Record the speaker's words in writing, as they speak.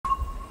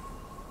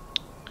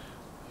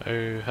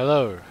Oh,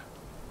 hello.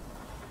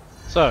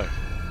 So,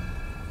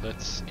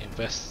 let's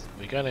invest.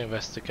 We're going to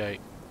investigate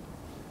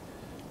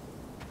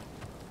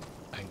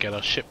and get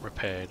our ship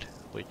repaired,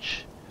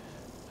 which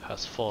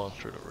has fallen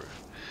through the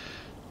roof.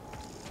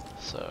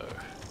 So,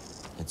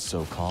 It's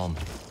so calm.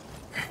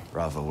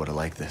 Bravo would have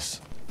liked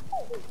this.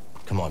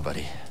 Come on,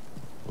 buddy.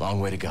 Long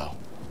way to go.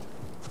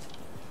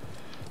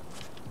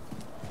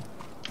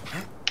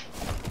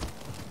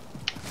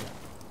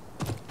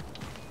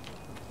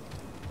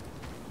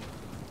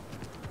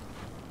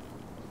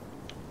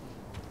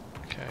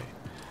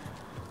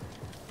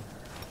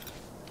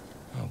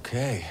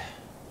 Okay.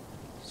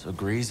 So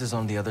Grease is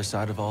on the other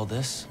side of all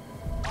this?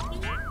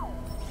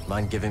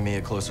 Mind giving me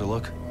a closer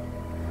look?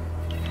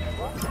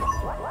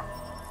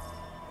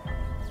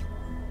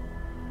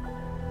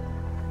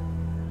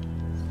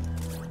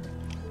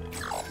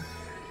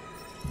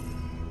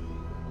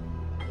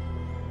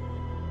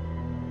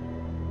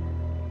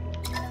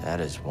 That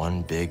is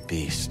one big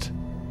beast.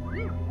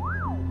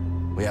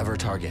 We have our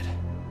target.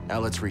 Now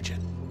let's reach it.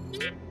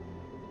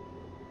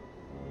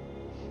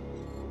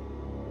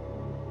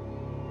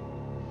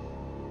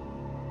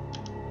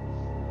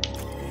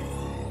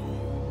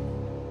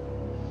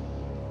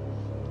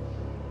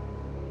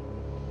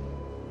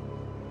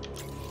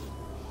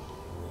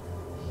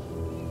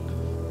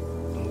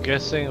 I'm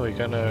guessing we're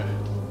gonna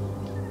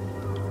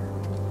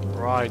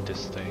ride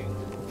this thing.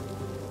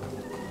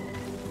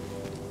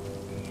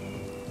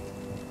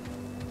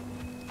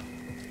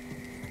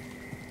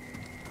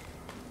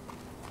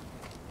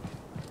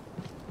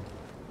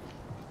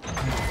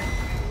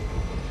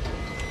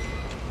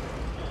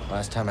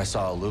 Last time I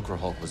saw a Lucre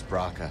Hulk was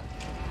Braca.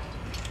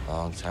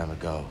 Long time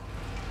ago.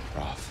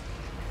 Roth.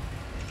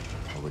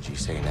 What would you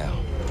say now?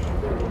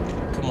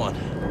 Come on.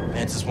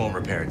 Mantis won't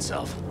repair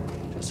itself.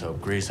 Just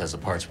hope Grease has the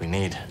parts we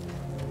need.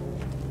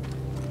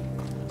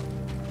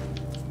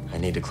 I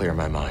need to clear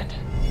my mind.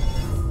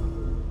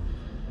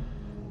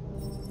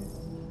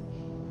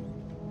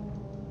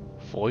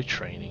 Void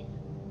training.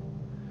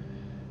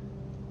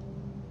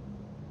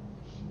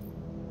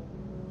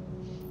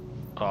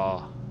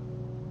 Ah.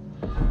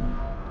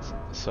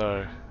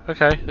 So,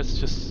 okay, let's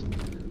just...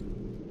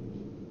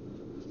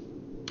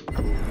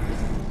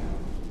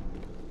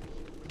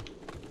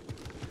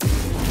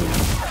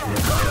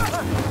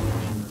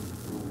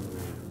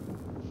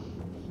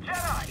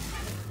 Jedi!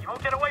 You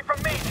won't get away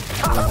from me!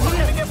 I'm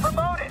gonna get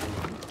promoted!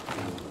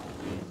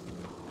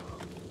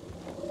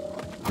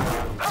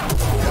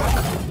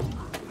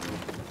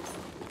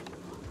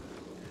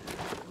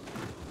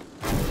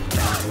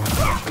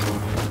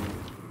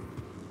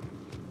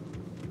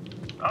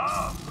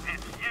 Oh,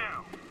 it's you!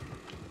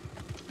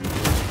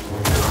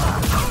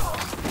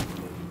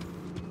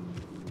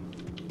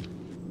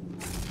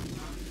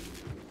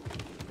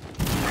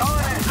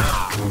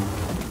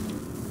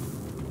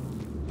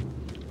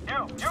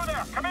 You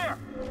there, come here!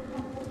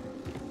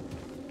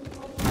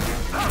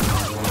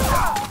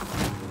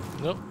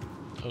 Nope.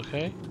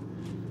 Okay.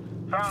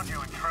 Found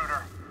you,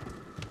 intruder.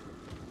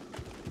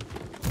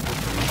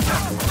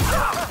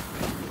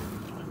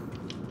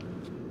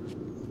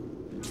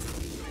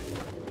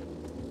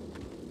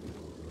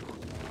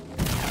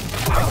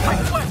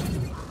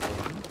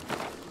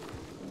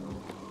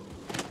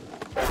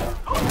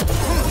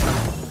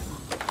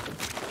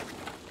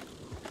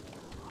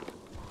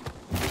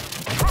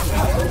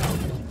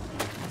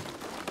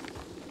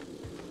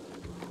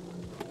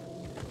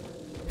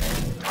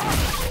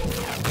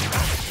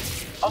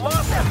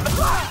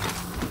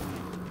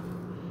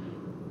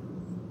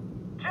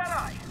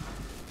 Jedi!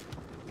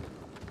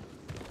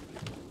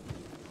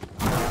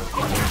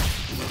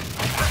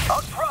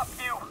 I'll drop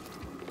you!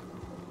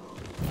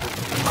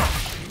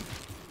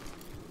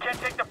 Can't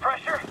take the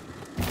pressure?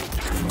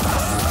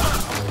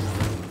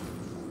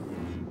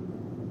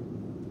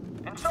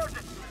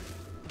 Insurgent!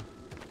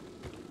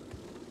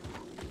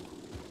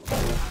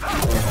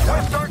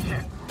 West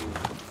Archer!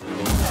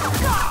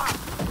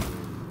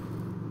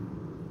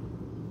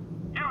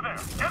 You there,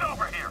 get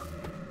over here!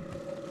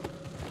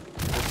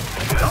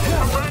 Don't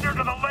surrender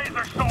to the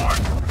laser sword!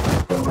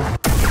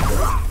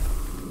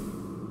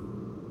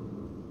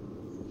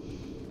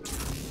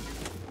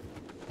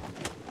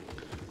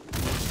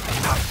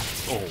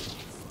 Oh.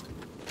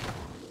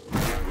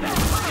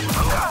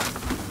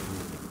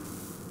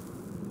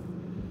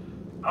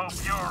 Hope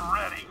you're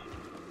ready.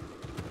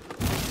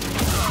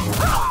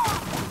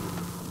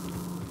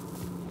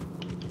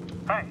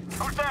 Hey,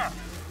 who's there?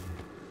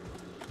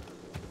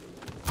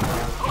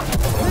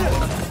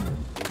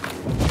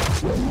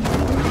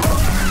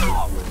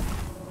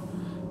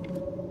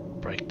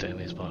 Break down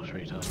these blocks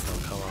 3 times. Oh,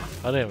 come on.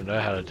 I don't even know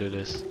how to do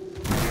this.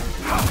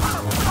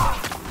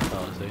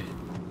 Oh, I see.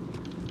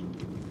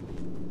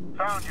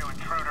 Found you,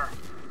 intruder.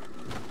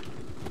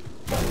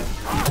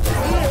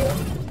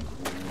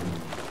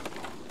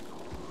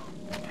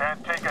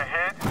 Can't take a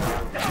hit?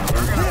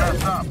 You're gonna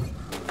mess up.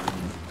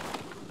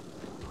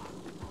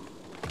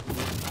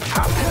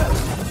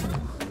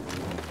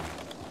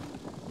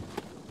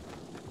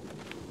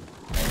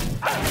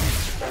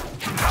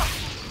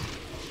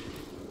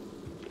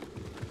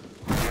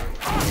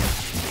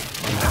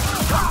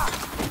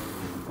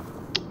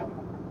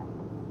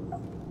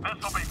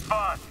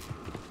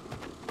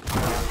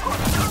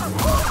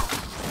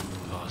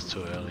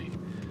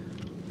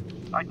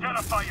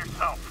 Identify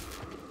yourself.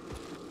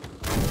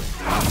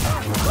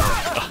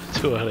 Oh,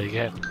 too early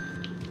again.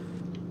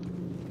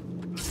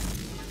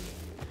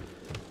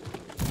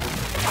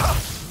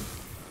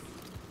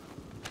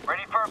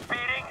 Ready for a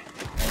beating?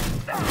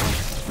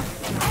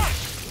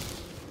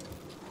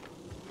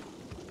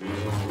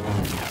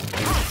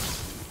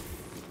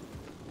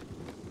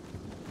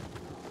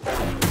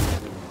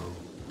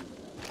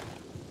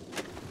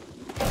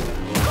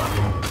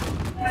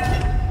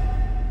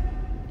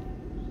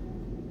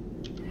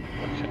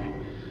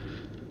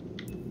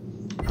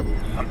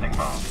 Something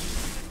wrong.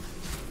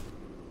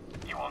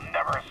 You will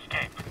never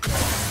escape.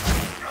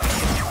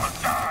 You will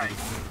die.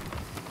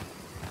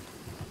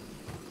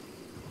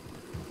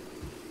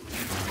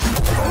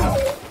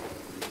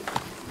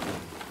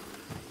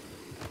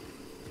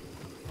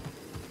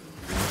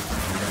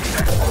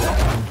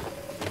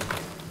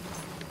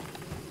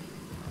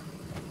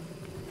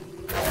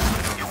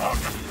 You won't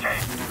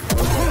escape.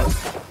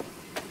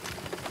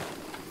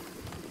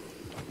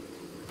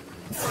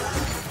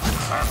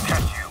 I'll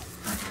catch you.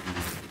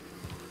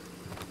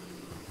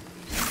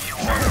 You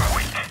are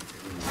weak.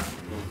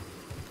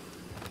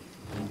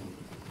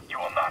 You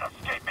will not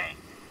escape me.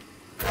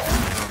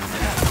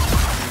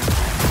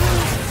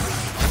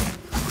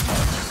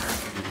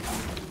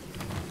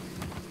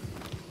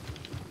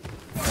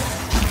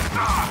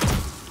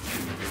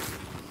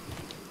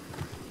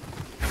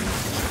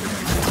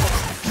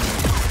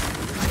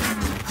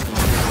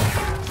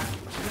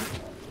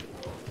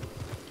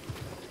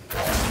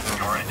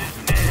 Your end is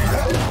near.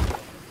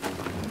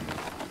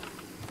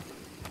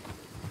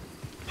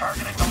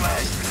 Targeting the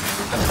leg.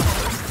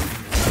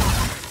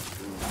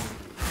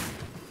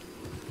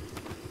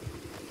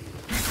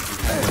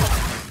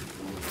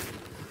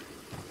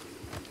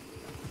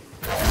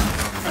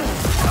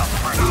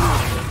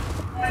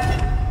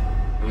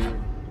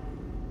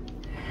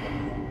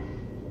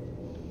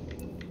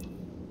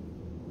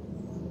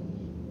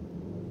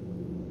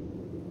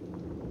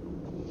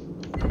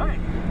 Hey,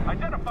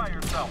 identify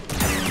yourself.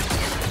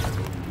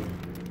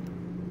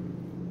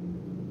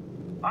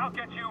 I'll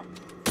get you.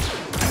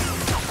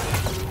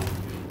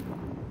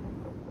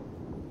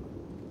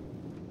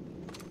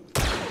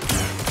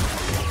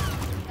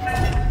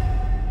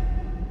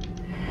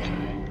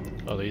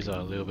 Oh, these are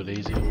a little bit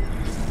easier.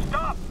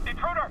 Stop!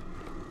 Intruder!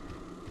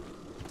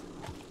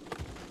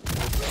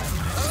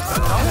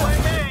 Don't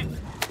blame me!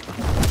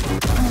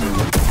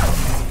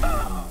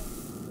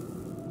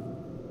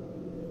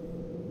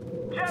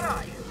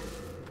 Jedi!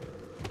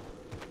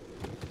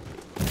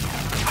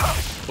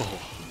 Oh,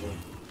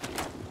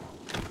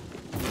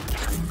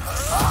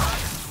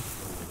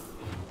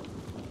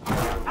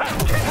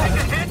 Can't take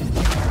a hit!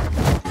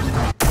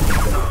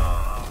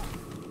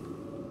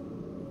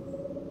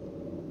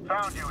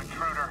 Found you,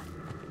 intruder.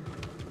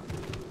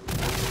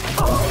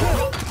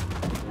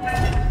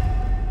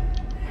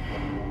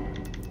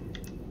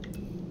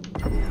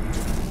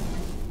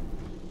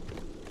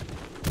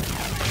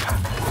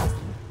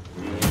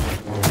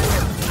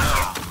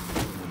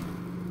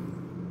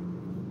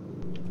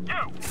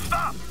 You,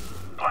 stop!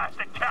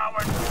 Plastic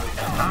coward!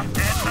 Stop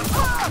dancing!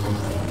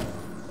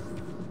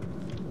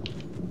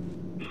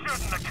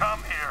 Shouldn't have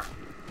come here.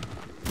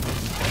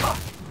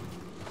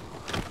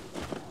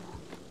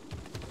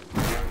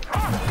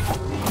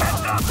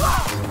 Heads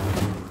up!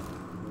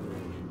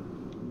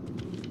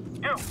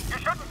 You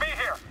shouldn't be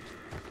here!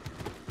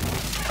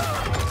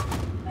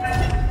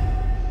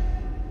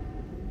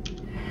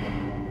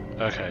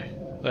 okay.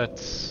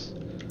 Let's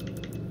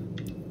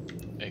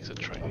exit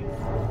training.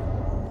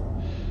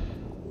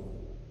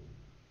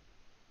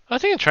 I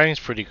think training's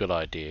a pretty good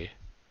idea.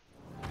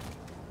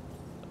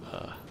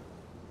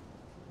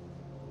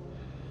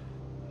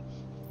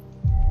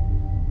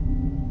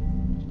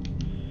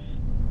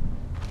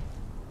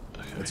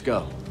 Let's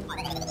go.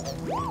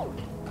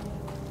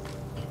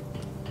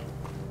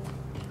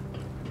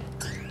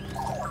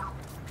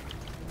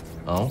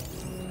 Oh?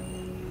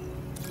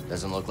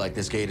 Doesn't look like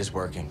this gate is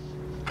working.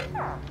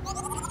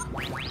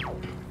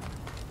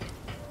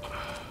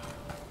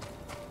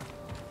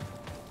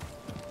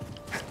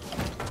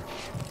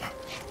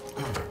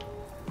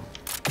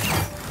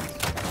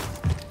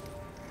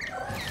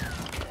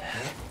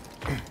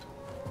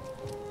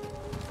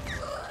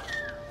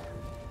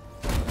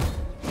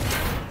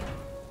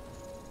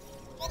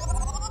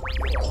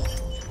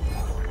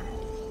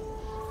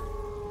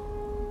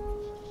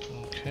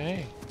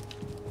 Okay.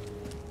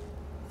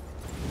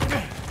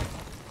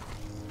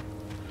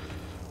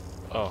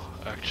 Oh,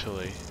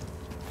 actually,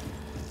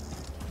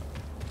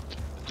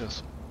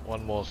 just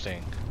one more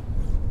thing.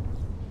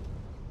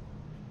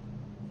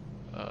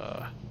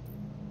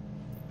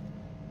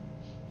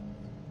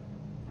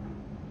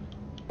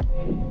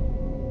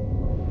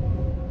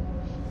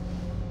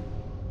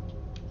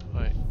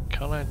 Wait,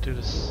 can't I do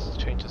this?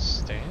 Change the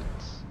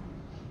stance?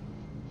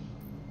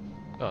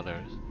 Oh, there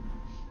it is.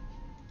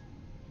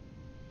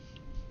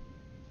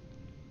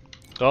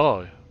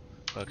 Oh,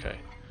 okay.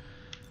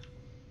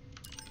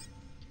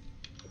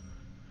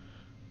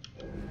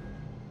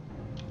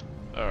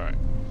 Alright.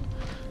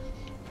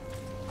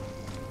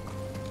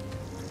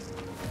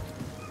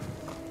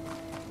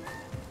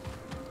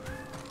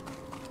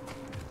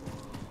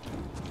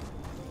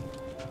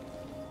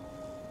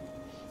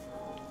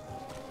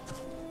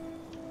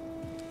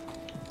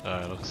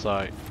 Looks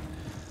like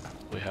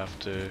we have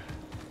to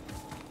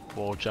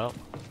wall jump.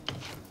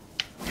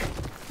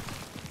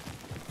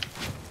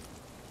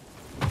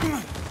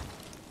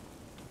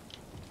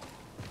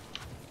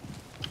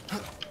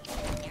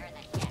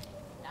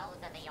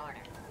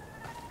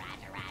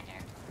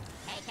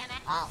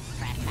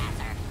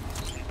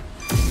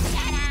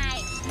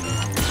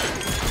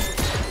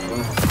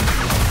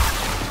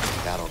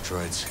 Battle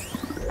droids.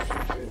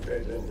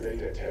 Invaded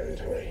Raider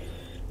territory.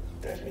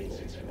 That means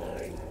it's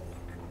mine.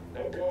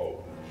 Now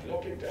go.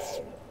 Lock it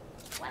down.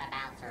 What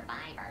about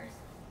survivors?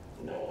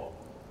 No.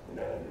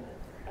 None.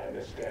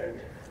 Understand?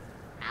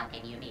 How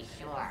can you be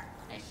sure?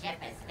 The ship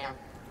is still...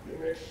 You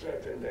make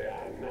certain there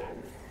are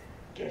none.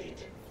 Get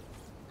it?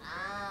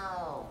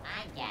 Oh,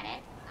 I get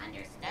it.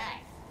 Understood.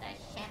 The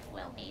ship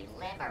will be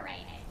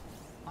liberated.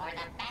 For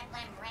the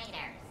Bedlam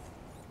Raiders.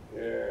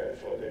 Yeah,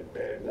 for the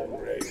Bedlam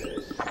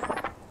Raiders.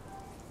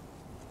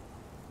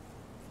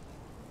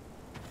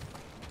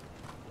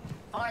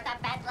 For the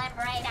Bedlam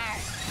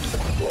Raiders!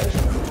 What?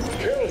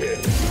 Kill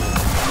him!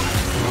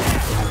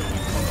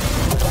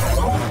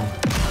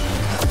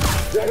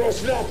 That was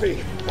nothing!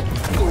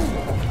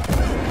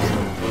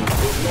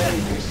 There's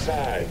many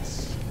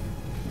besides.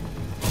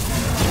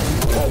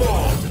 Come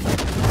on!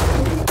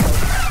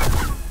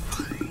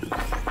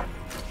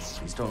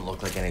 These don't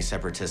look like any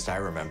separatists I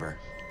remember.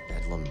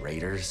 Bedlam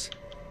Raiders?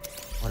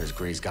 What has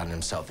Grease gotten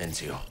himself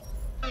into?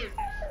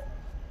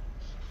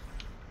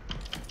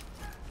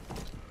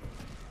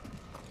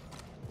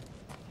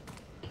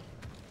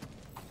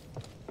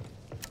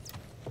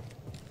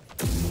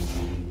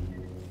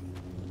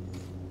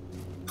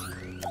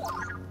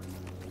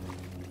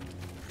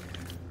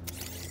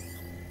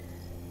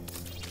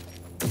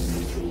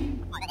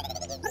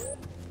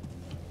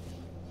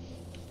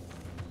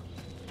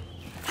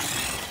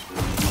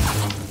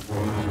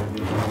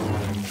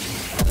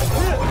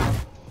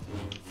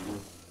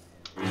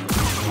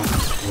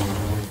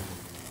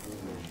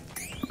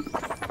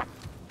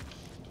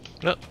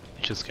 Nope,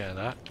 just get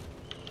that.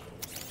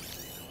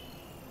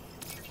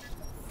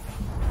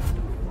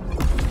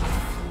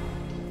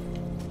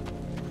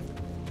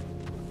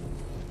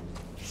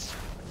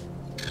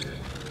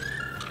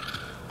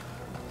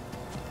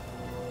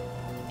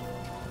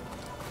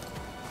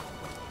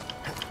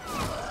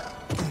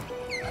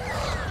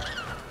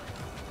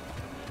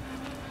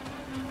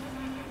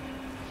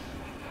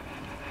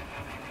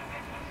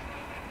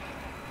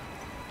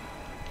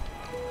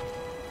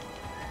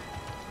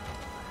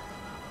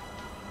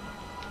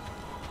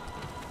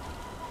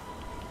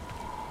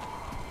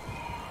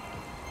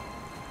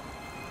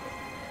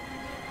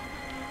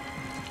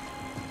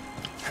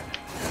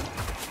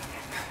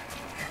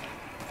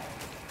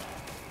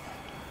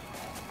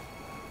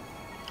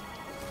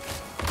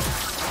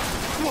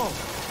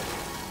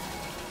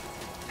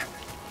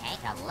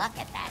 Take a look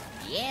at that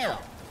view.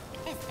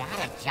 Is that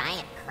a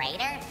giant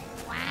crater?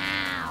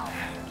 Wow.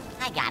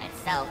 I got it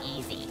so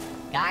easy.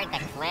 Guard the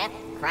cliff,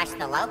 crush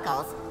the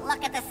locals,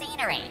 look at the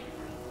scenery.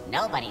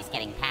 Nobody's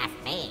getting past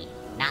me.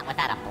 Not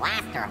without a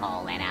blaster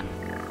hole in him.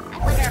 I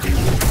wonder if...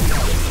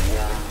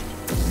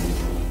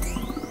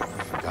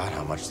 I forgot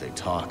how much they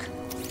talk.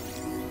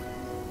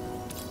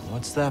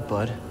 What's that,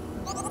 bud?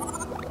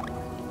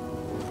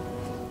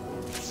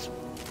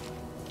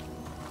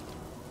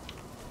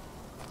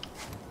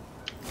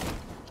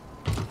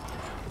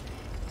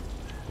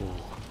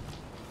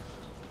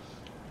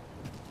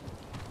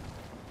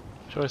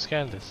 Should I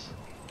scan this?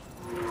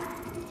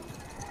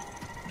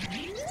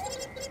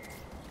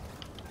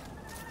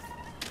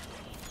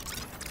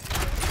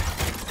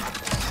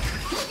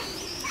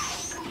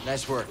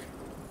 Nice work.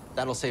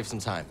 That'll save some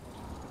time.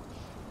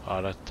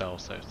 Oh, that'll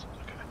save. Okay.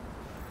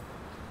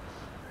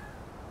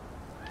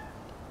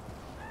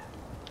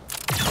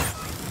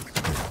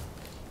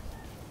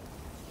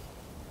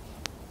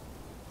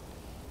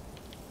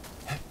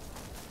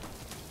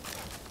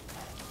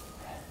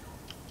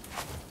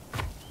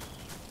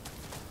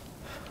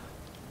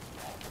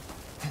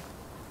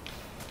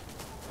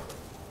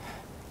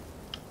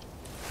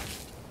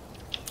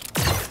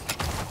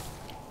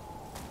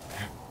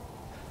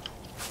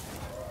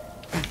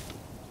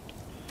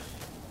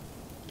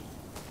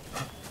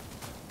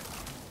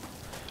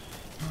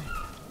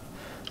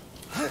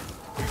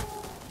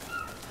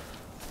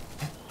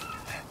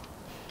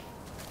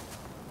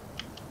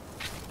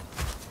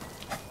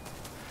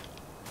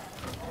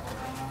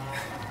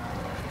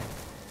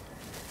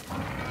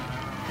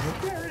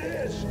 There it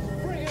is!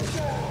 Bring it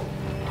down!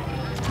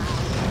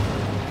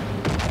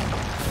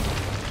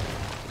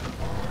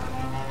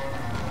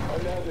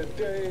 Another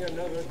day,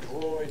 another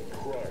droid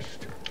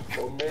crushed,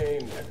 or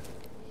maimed,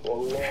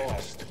 or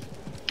lost.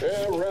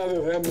 Yeah,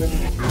 rather them than...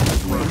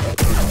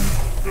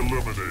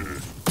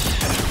 Eliminated.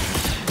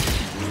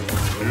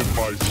 In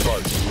my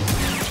sight.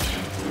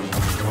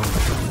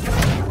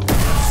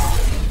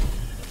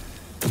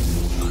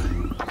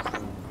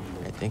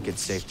 I think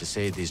it's safe to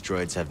say these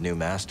droids have new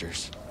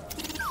masters.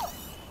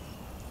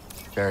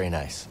 Very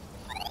nice.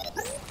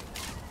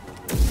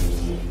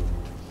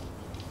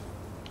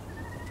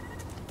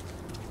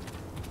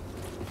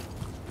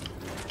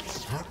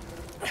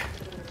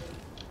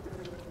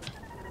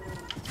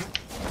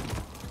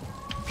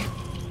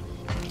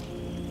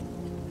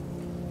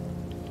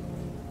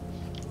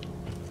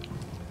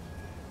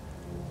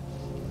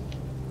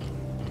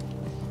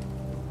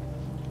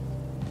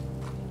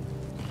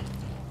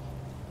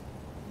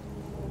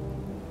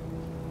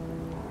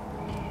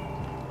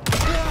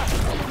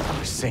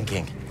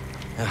 sinking.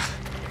 Ugh,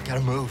 gotta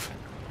move.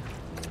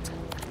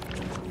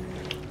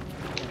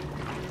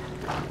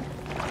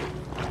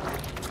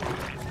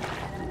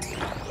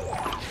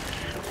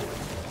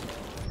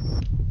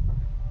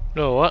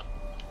 No, what?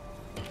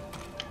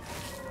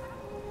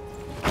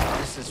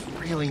 This is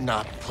really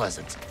not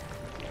pleasant.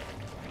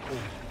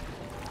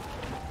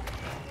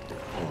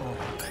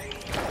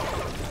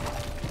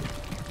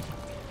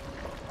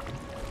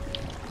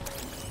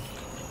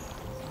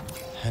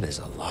 That is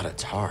a lot of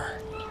tar.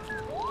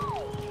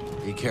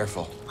 Be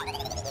careful.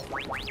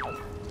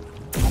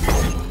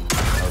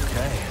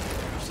 Okay,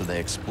 so they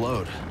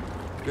explode.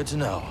 Good to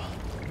know.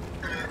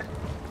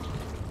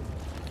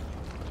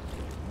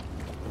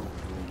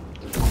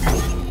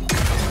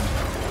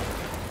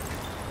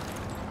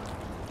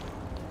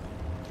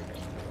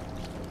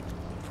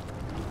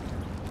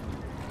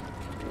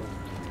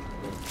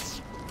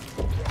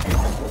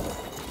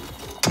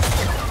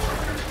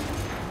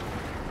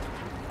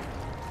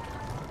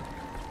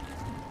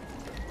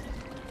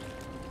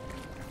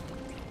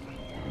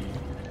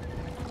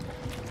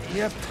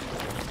 Yep,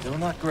 still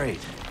not great.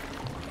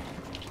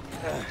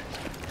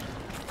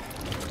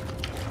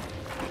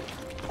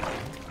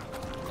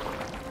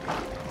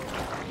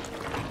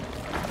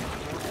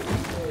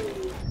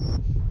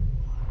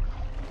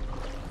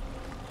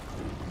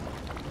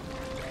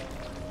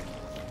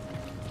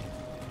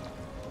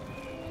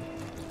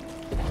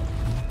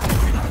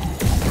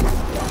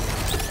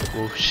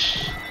 Whoosh.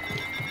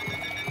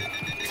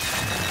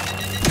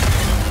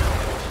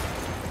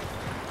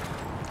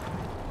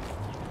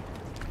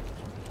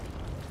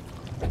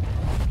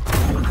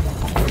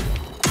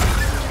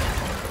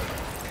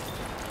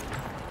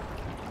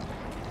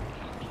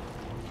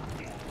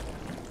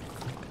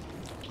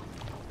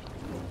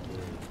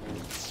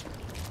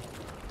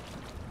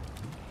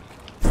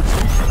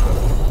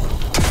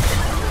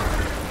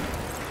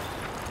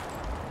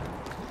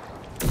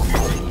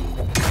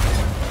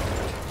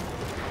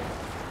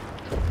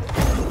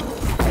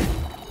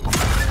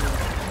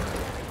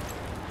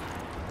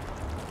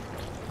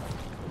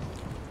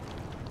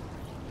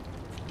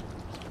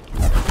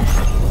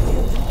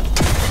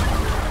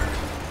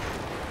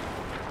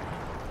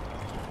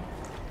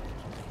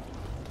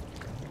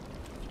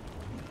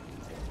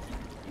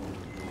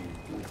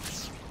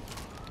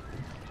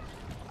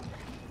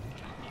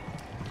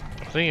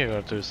 I think I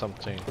gotta do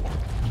something.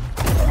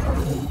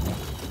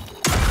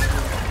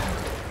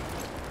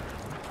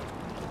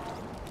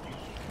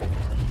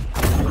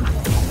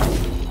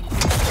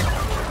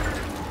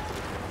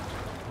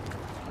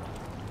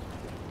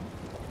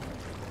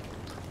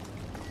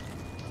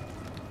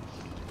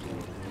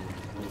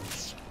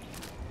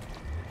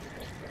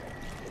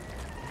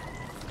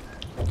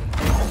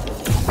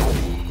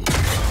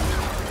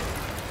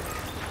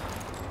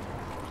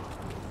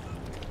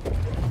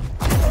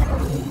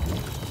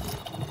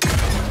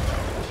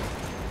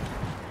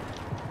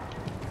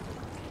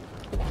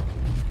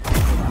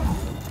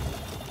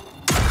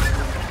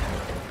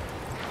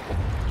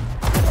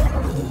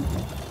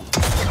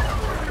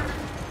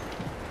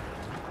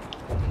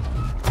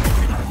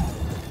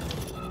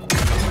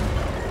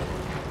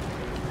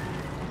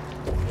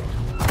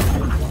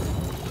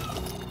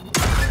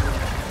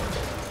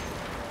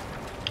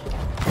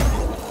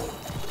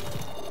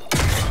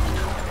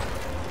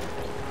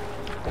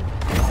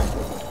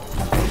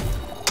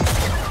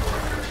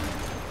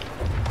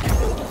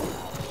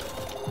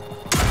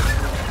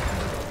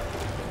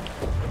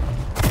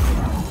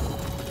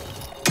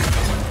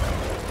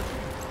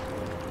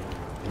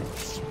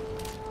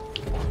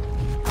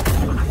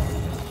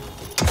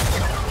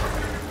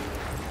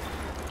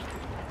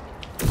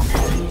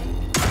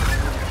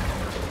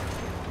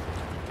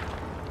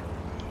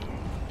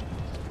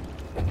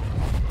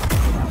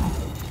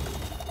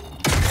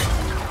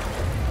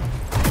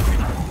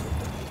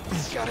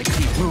 Gotta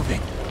keep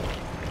moving.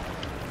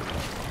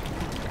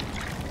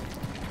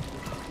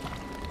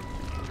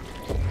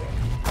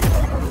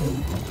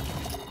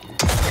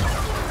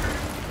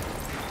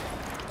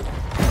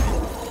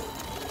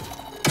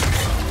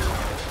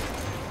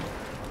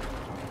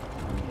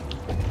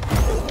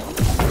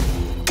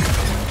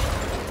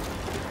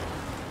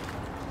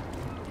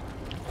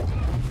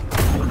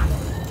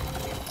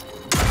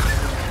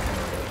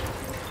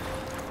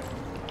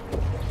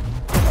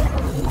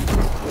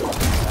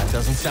 That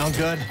doesn't sound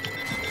good.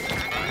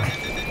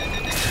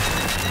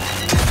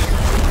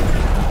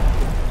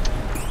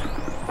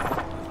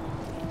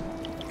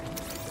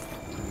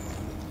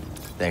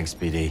 Thanks,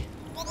 BD.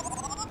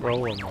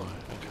 Roll them on.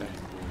 Okay.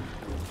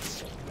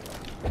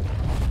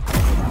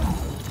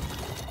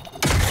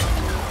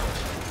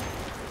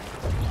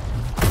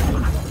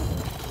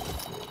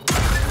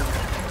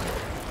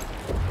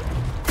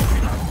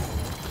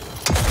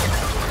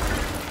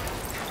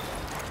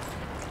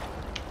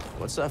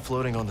 What's that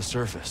floating on the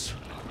surface?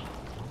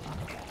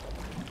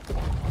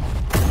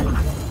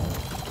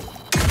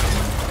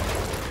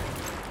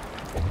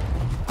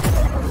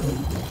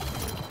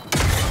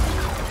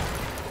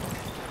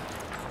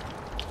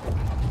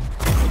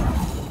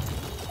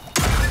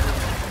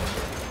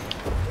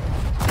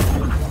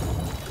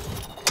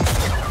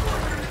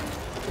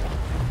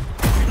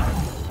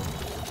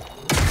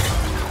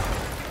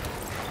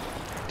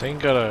 think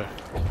gotta.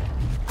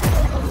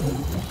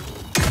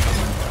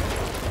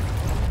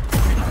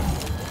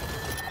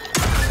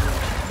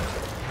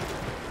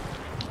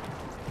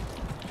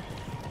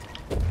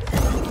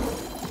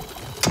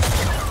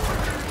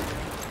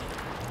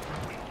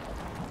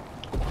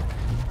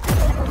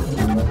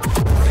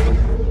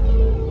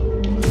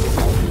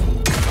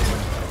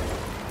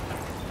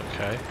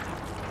 Okay.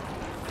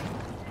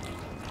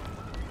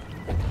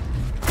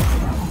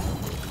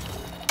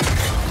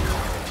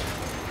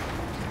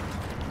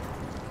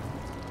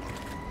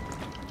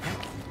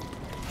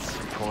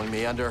 Pulling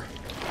me under.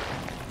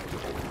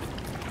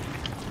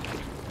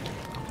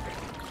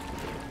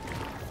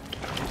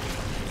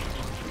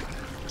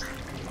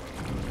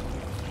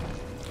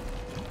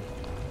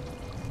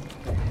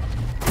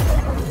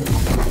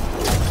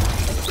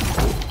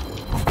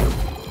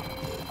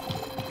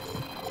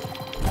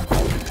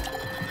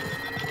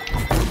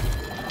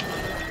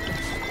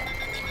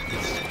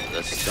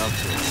 The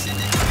stuff is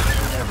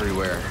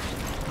everywhere.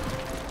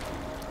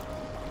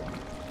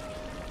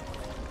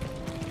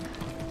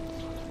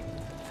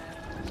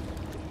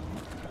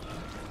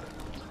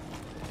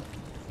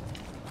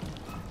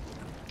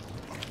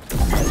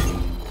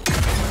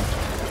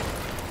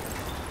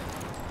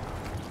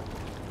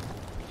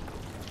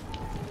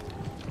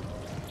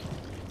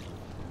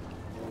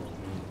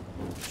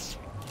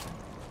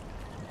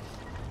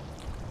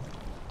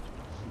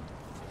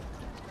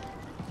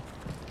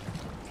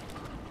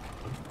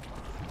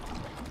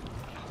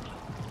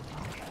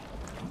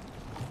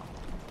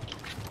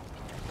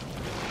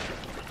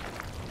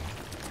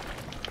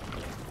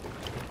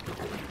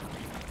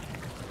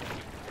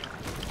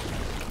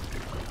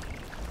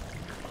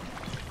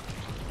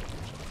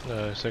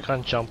 No, so I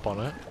can't jump on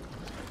it.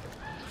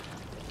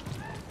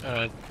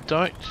 I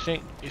don't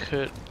think you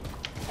could.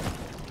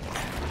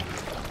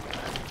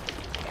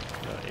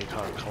 No, you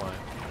can't climb.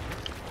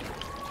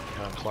 You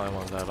can't climb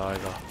on that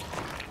either.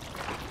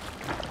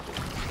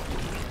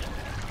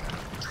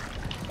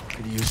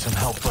 Could use some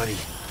help, buddy.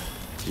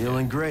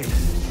 Feeling great.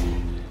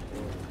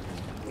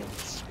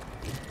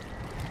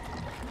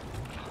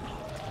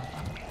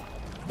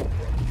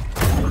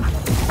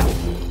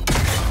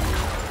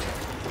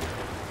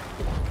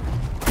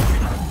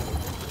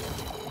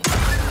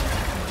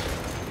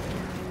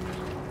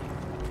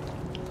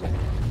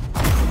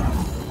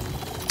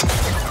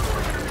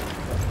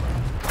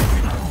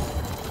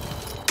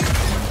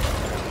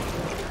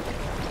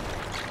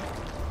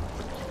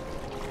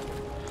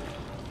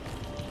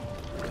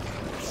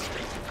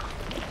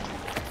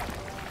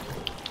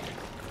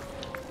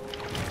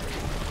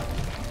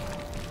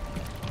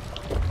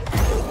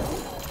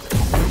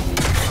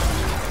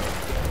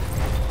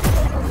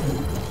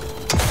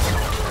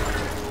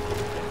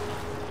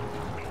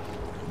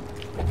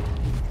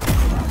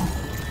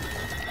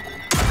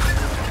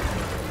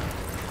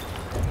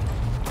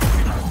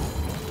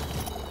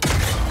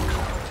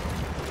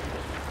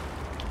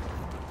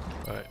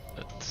 Right,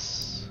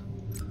 let's.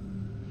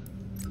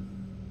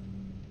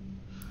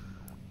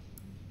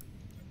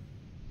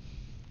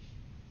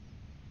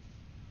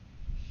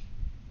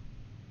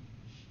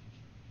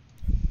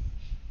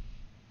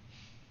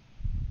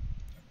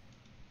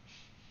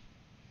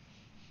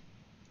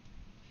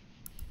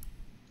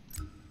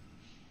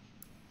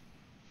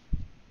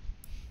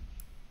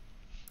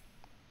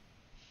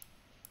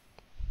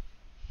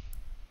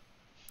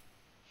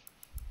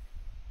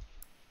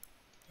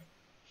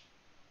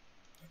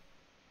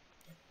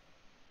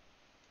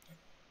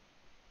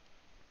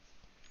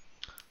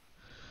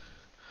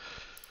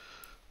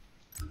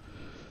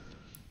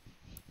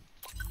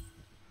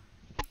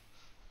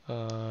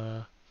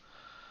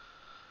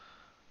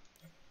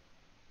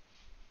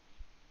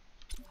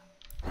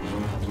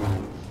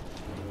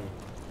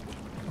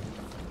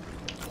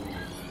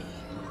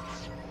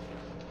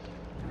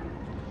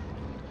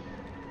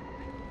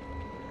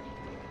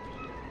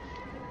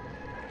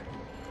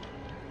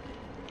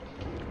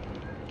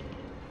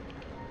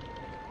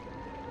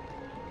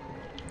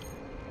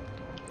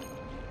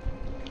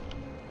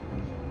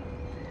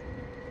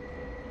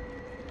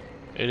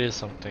 It is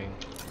something.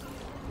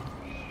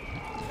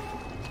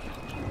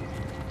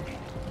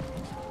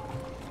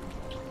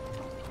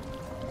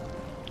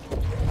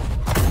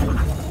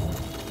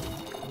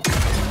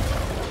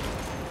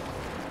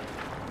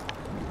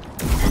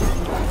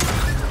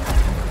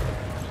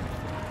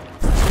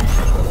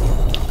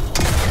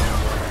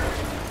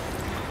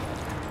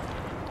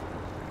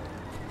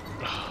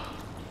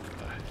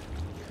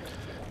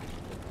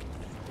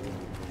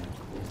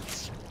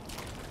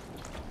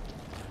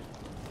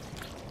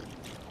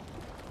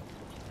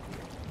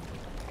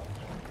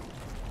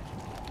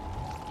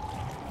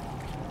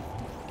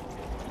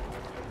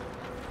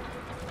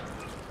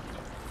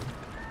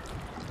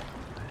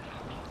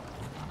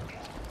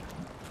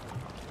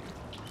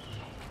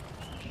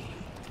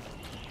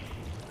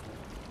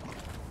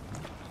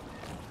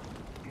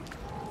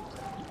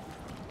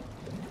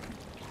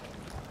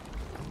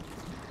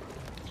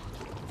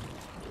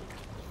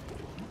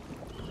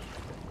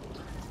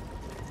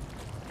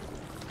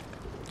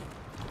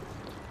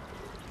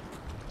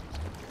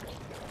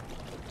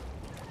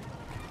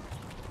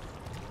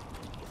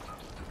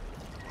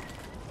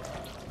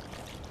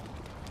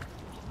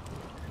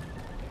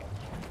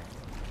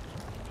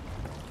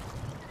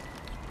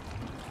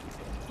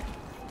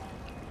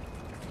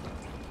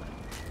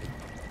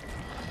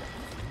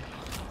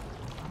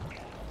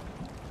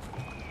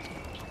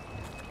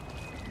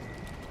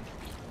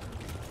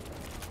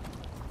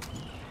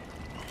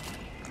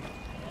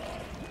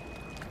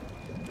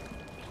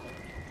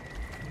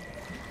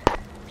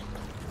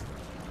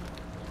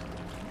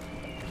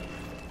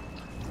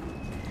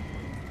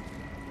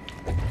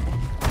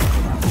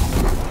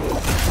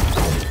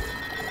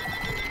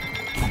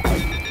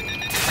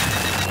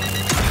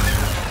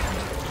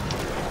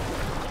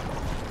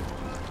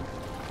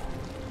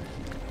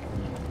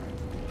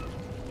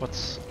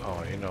 What's...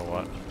 Oh, you know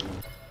what?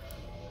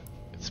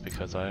 It's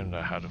because I don't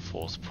know how to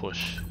force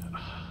push.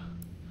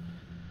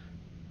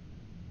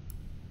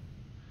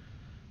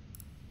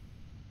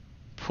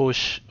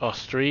 Push. Oh,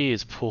 3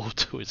 is pull,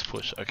 2 is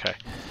push. Okay.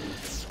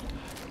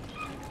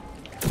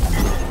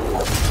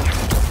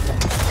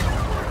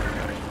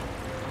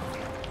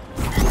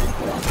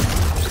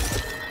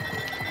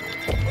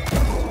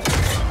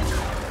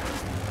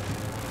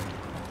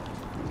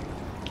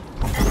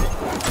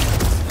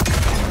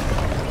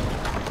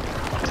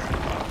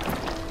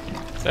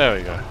 There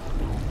we go.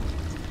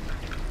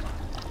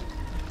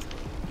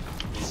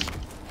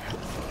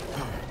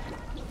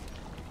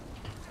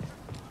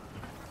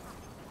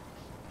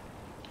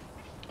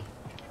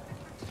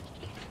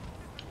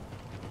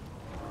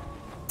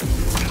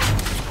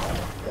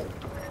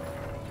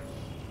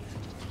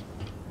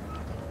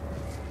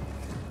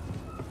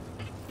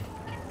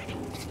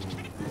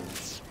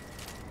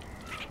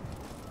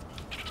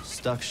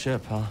 Stuck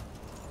ship, huh?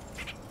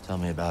 Tell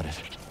me about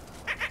it.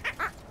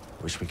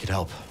 Wish we could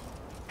help.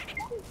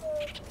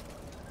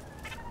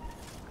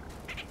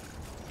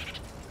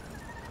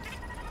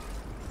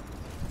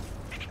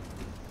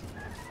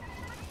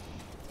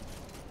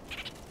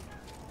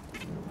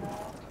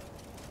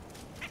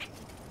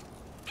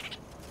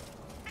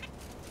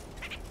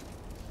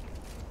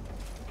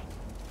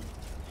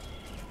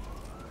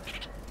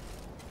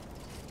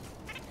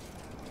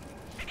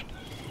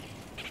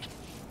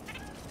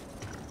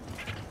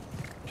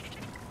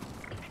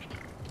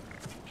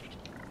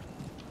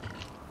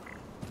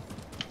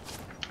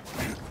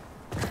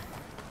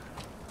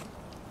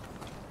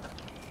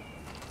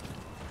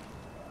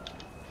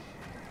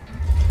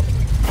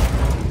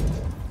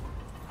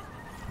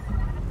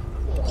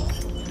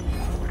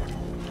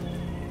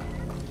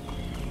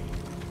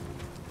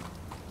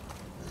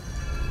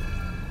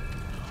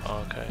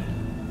 Okay.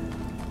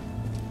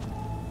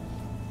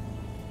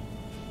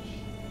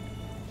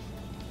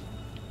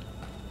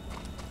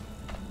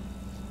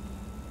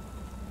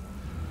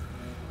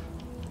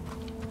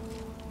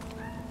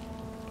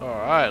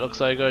 Alright,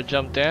 looks like I gotta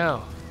jump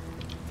down.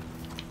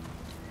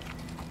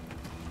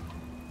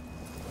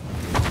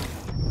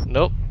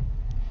 Nope.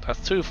 That's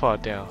too far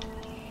down.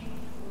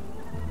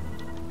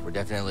 We're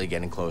definitely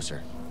getting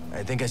closer.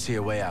 I think I see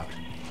a way out.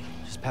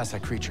 Just past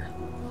that creature.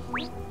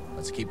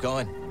 Let's keep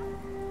going.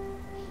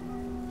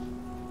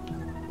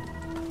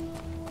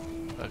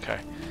 Okay.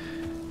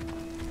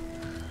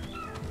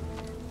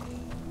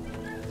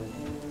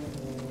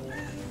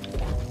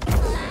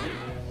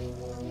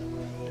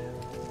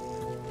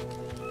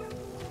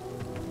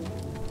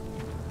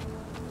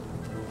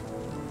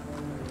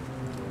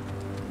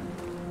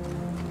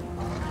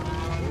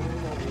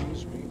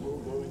 These people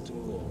going to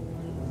learn.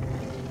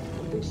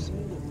 Have they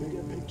seen the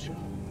bigger picture?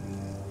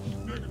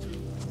 Negative.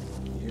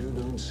 You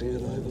don't see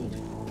it either.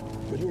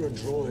 But you're a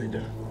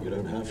droid. You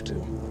don't have to.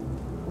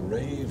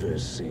 Raver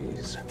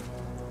sees.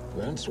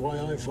 That's why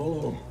I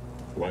follow.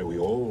 Why we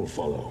all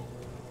follow.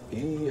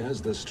 He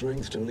has the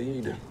strength to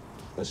lead.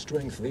 A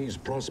strength these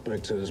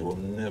prospectors will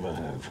never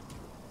have.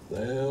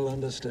 They'll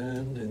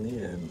understand in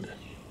the end.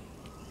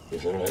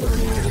 If there are any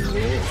of them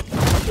there.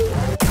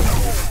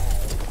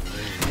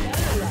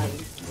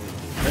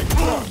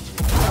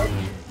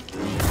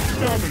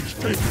 Damage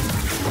taken.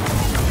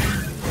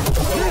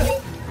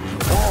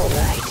 All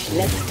right,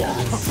 let's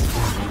dance.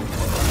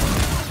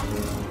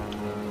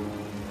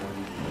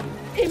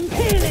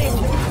 Impaling!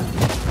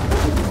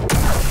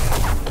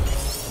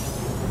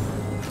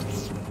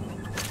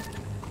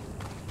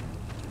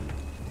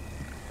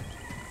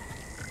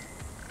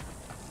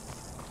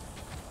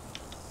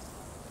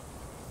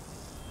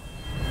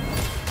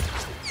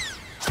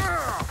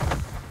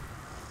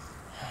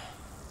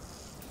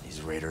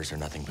 These raiders are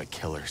nothing but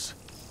killers.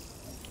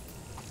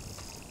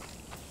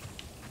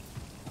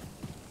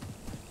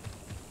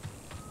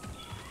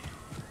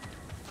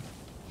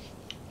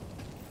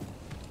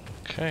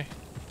 Okay.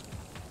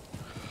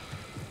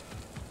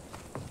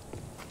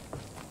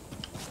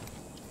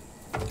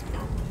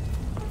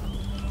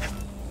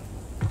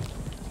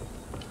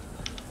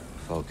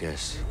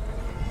 Focus.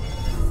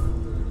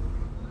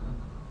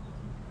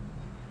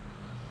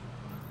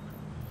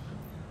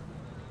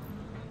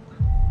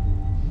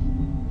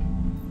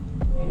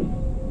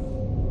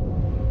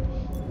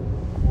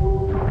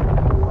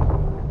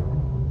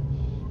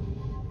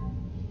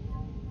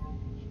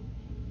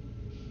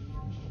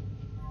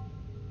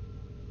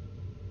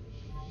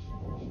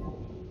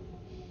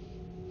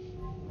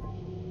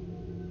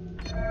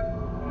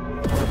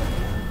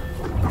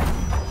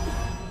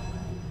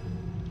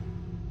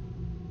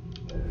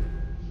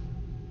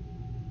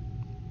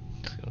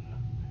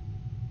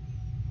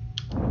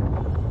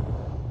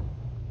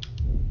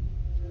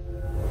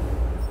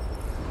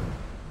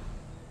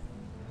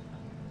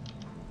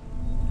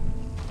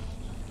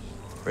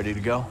 Ready to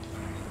go?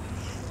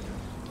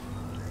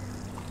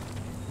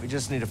 We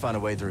just need to find a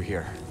way through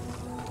here.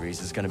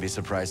 Grease is gonna be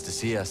surprised to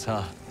see us,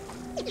 huh?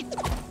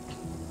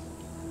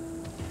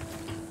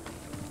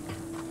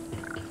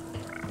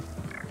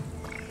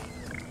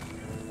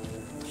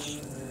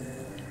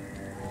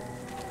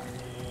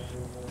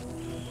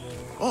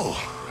 Oh,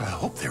 I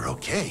hope they're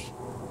okay.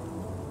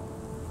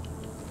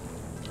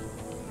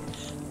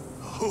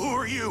 Who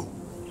are you?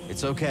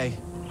 It's okay.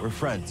 We're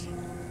friends.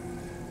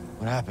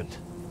 What happened?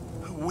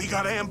 We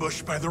got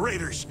ambushed by the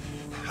raiders.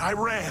 I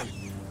ran.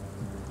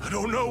 I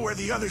don't know where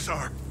the others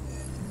are.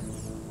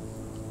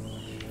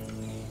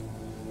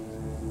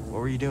 What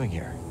were you doing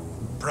here?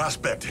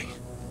 Prospecting.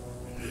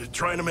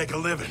 Trying to make a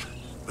living.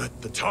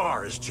 But the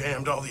tar has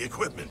jammed all the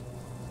equipment.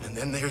 And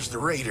then there's the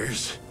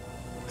raiders.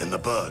 And the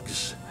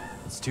bugs.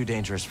 It's too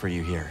dangerous for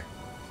you here.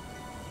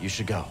 You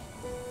should go.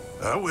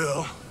 I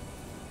will.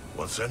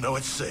 Once I know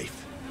it's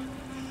safe.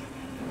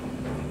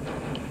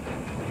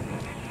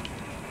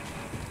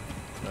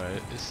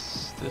 Alright,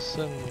 is this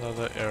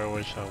another area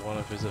which I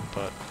want to visit,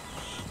 but...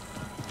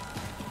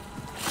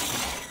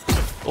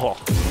 Oh!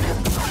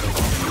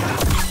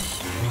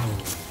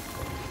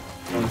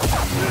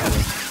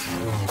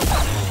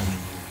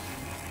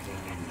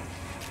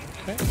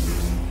 Okay.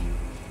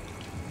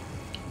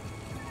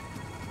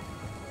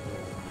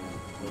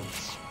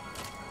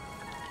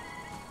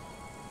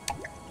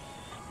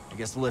 I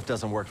guess the lift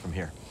doesn't work from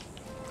here.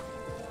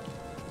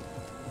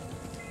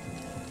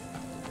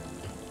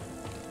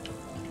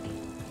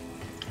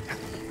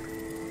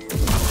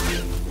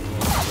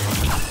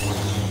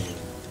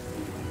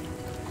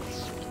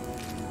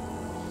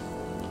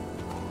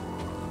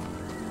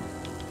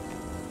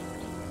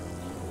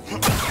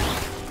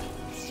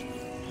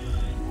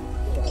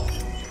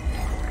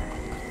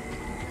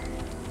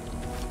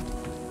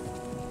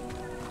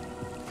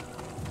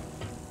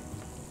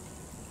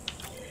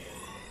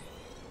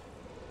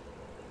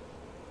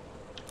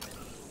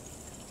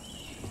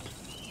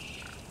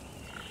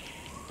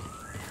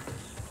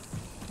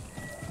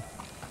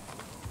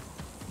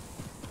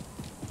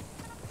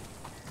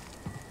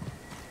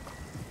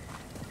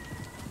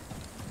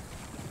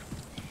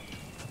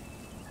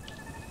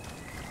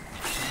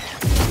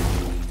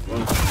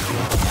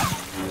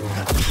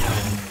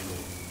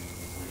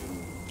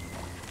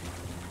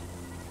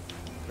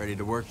 Ready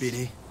to work,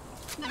 BD?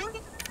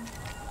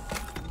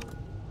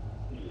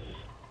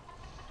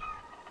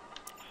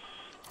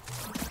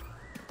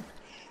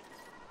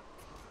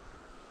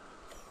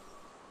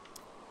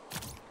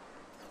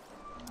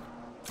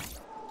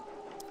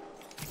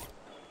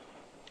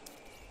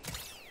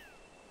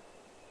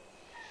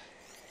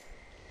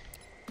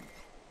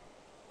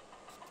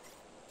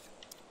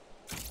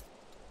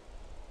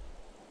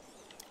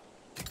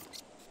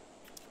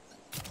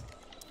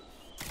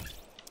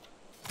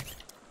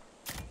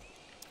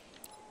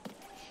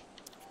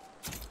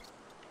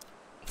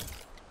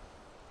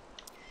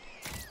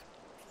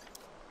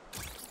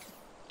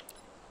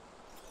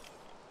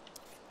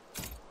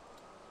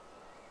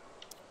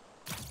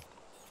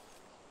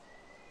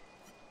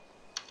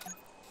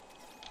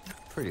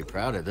 Pretty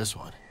proud of this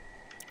one.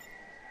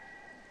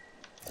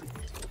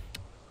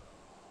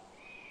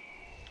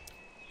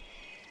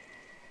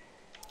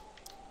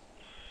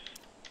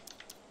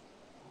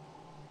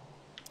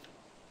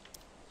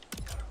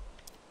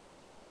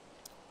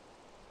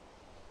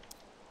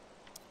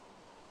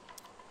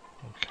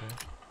 Okay.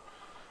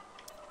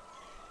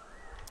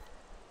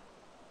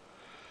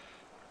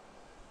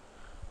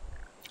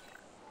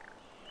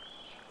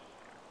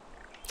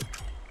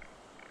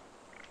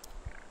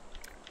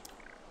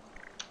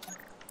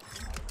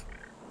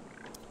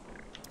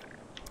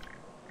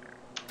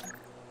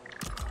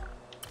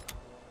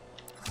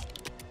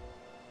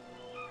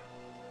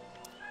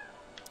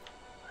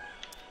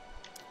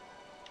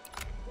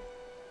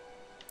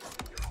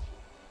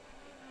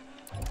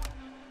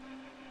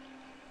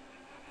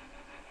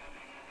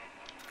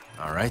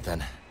 All right,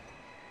 then.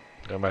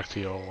 Go back to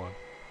your old one.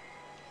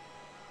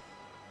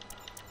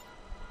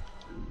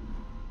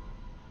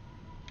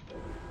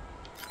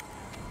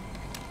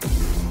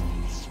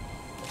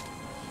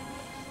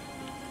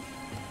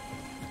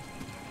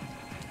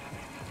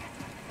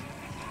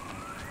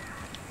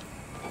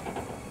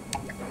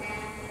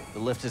 The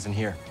lift isn't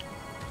here.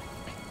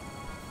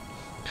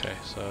 Okay,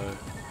 so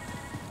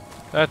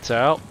that's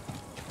out.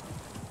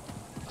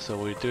 So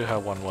we do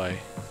have one way.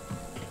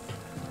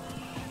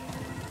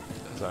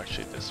 It's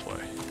actually this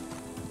way.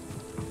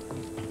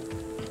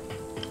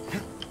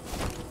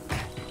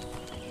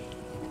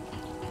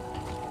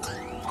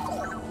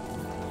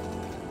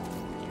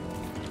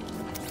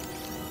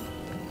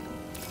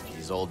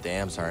 These old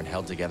dams aren't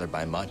held together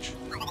by much.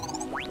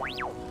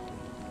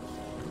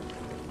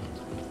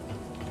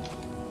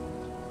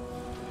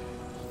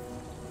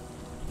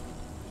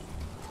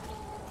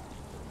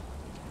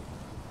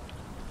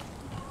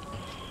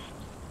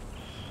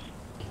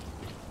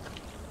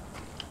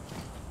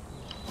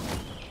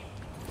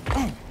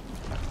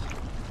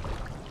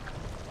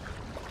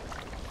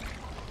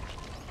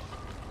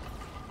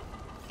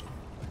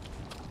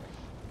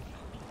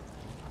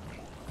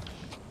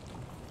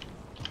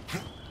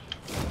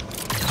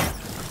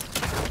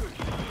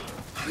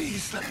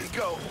 Please let me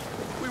go.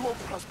 We won't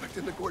prospect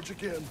in the gorge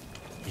again.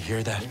 You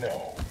hear that?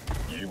 No,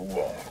 you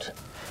won't.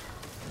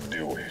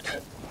 Do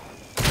it.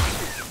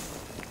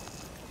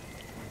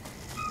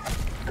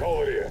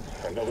 Call it in.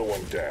 Another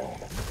one down.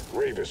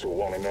 Ravis will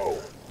want to know.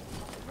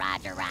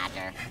 Roger,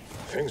 Roger.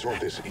 Things weren't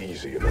this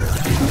easy, man.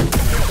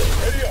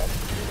 Ready up!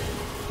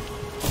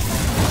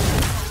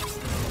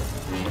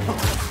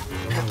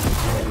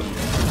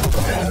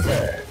 Not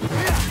bad.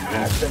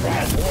 That's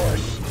about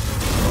horse.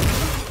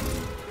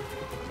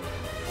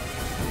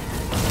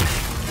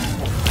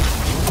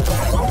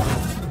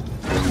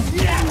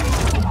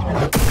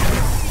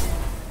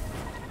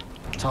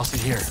 Toss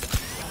it here.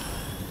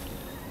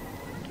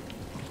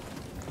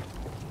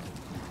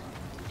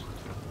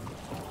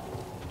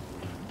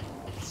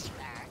 Sir,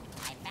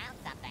 I found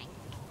something.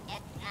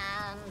 It,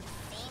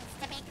 seems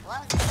to be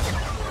closing.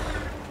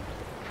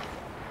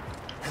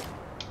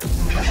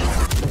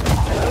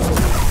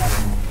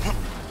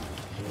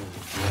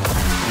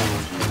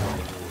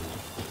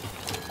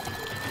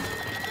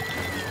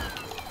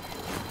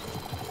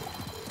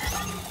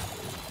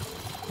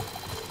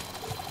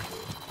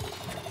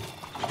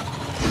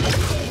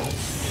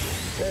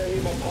 Carry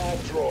my pod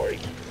droid.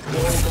 No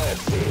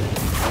mercy.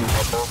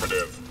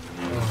 Affirmative.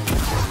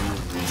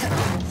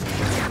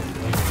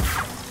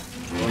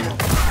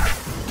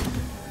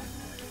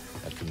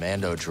 A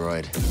commando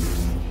droid.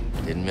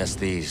 Didn't miss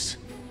these.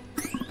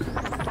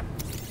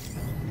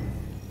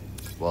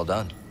 Well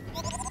done.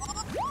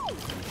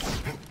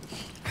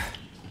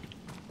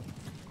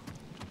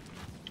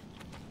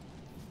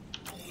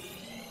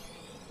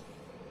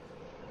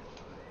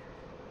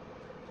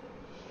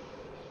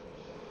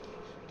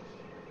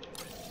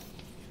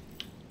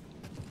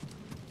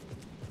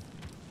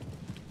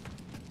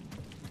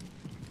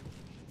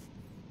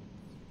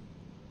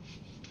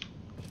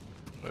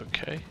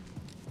 Okay.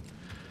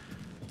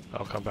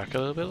 I'll come back a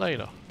little bit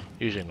later.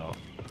 Usually not.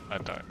 I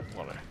don't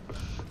want to.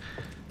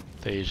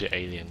 They're usually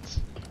aliens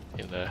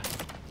in there.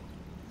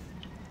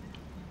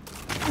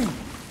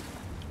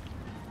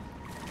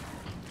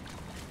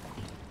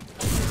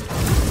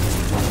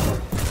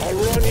 I'll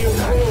run you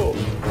through.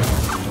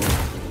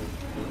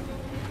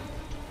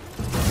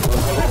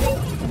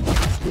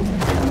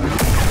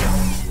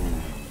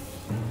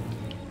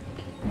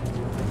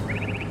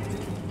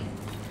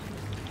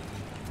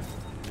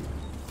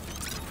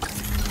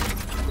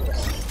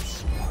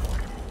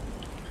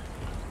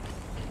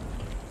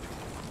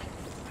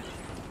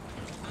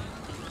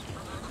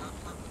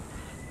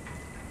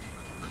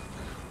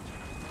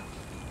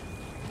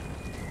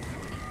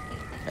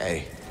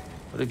 Hey,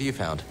 what have you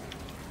found?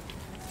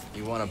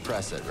 You want to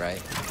press it,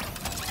 right?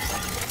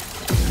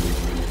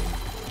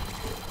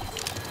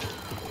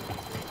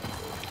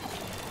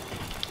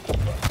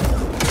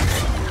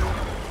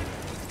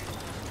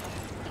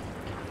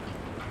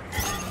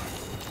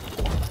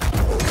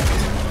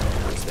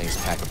 Those things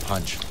pack a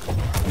punch.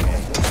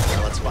 Okay,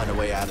 now let's find a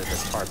way out of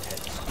this tar pit.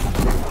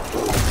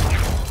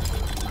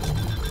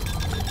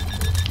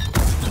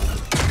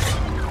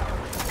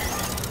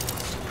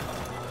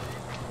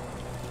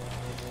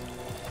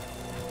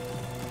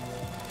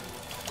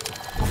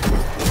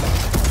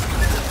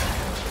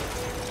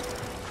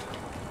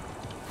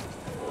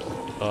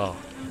 Oh.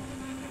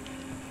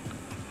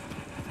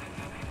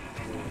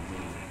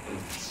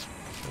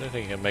 I don't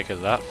think you can make it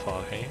that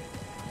far, can you?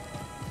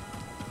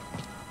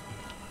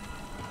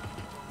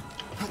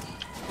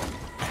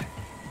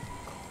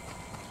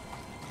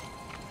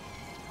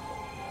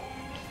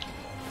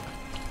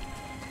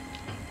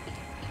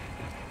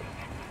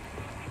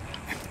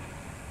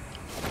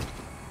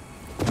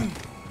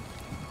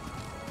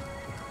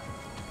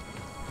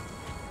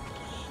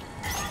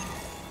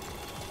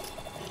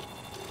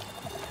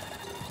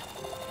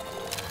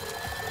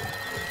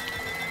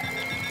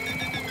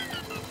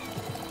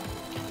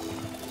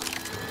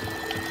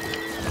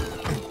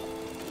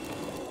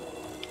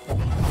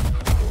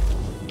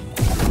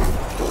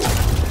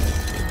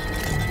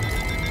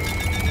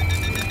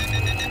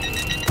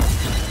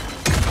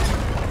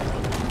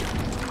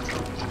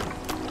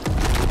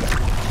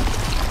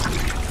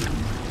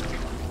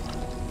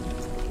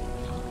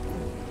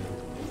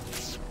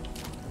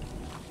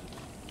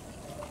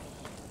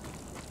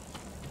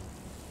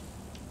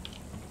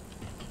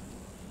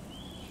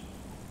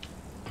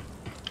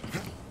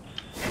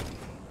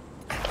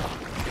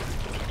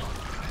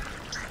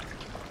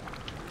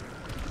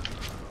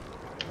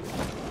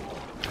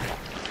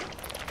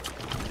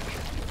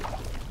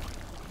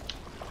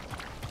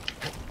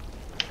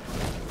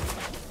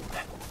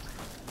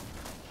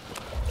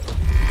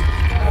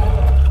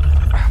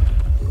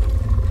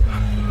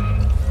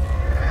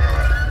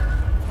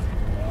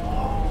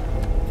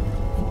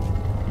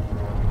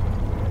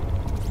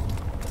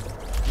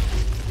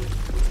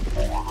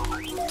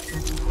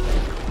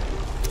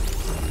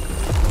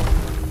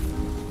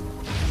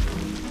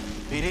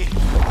 BD?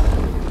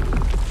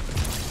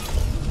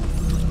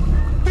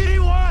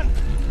 BD-1!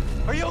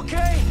 Are you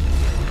okay?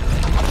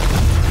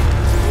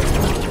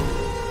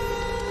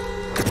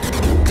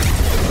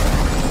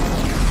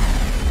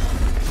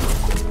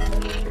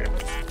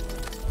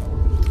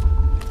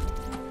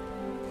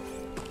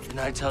 Didn't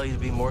I tell you to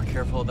be more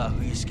careful about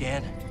who you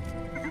scan?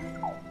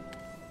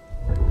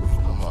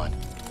 Come on.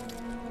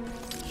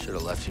 Should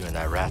have left you in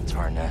that rat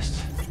tar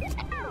nest.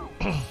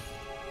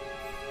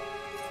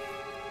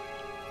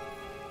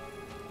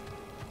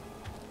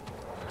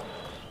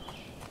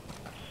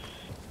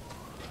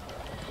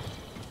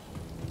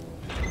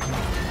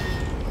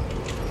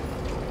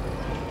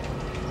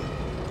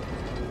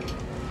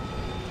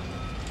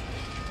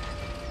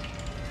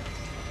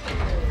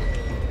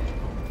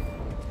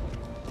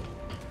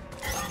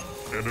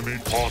 Enemy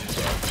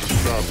contact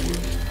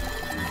established.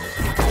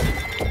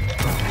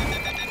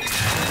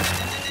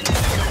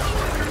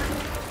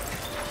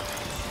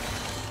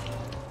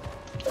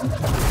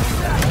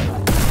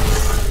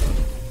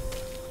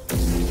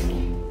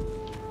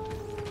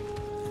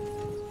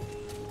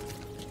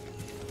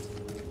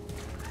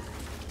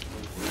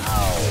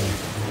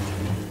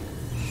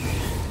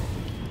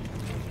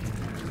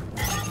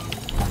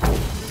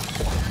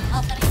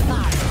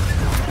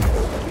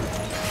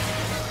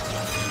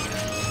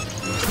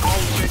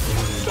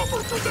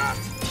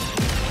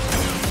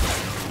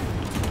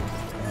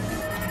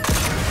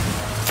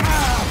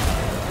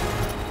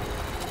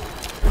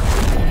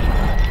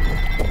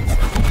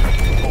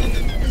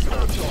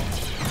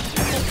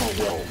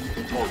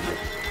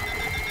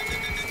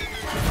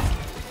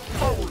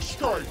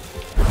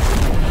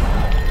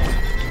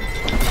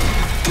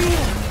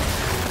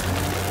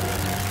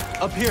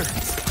 Up here.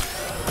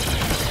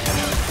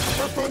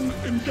 Weapon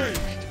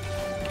engaged.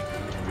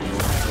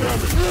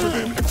 Damage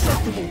within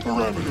acceptable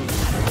parameters.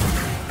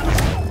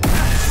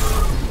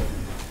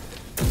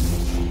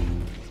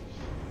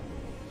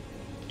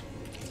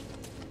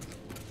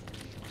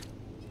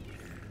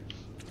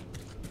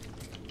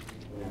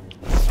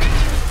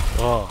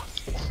 Oh.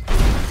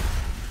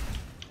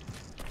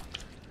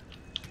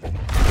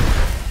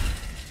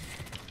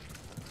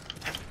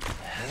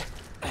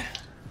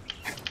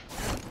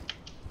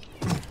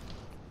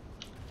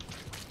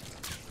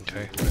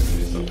 Okay,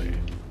 it's over here.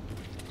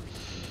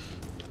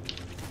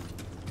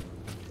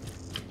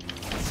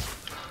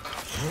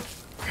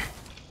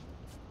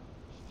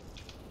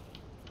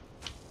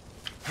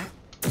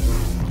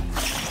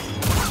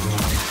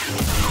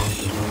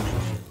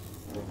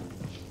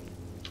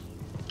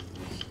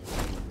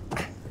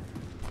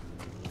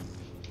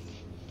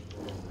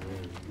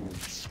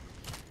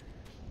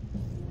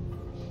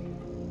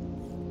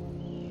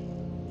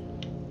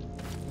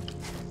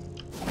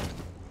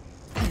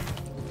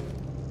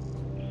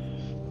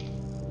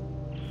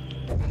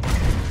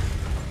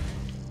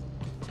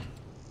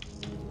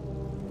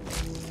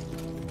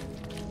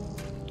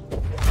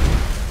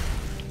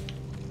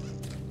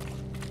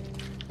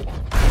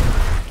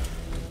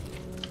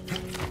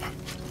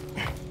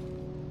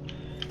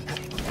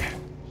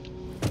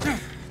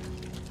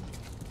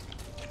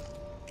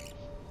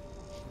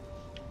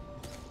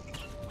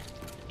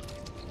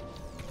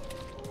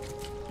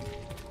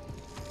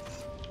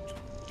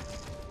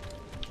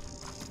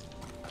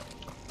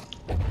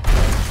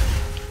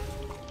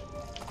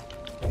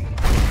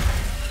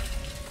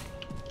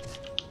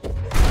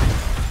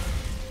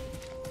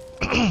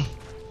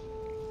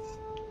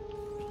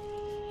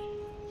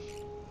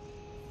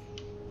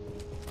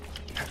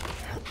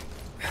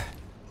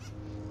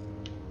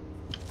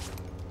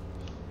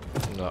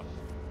 No,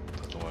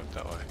 doesn't work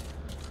that way.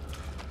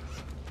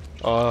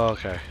 Oh,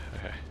 okay,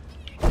 okay.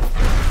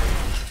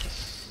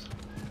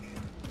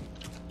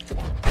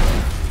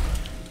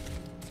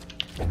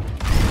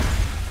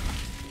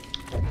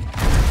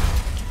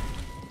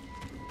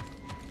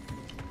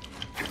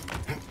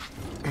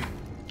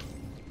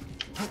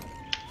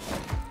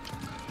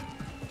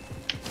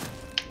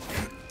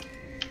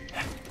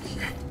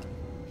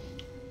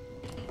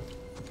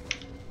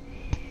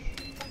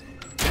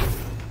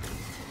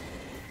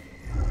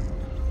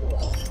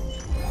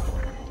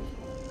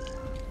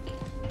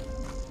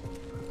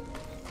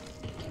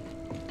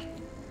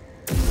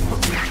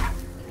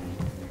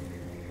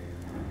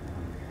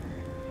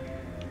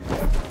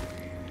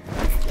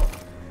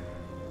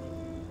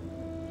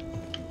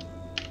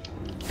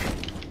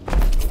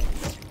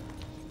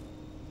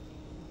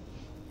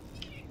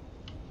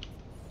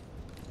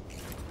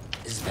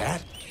 Is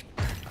that?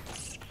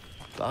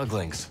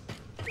 Buglings.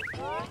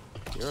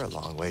 You're a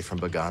long way from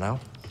Bogano.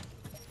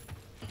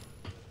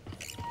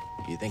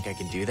 You think I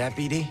can do that,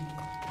 BD?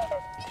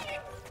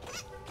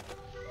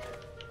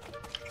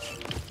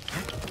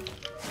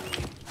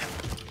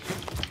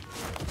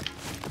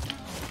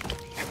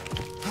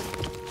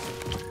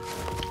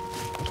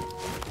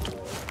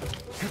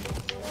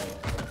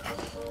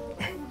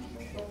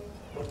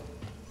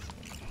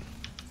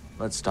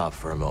 Let's stop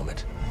for a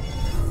moment.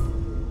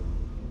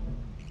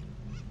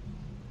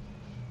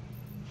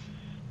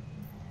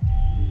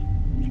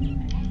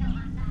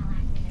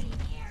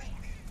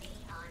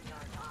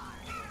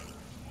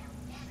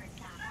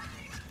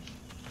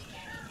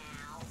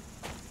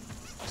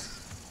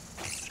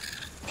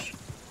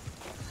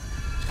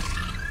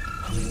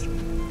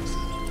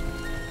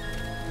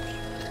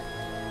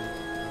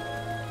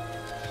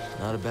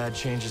 Not a bad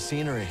change of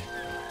scenery.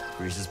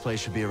 Grease's place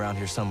should be around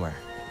here somewhere.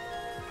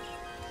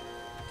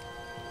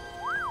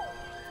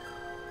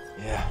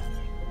 Yeah.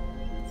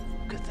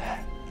 Look at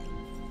that.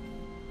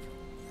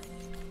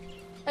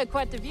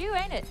 Quite the view,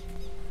 ain't it?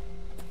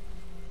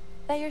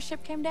 That your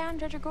ship came down,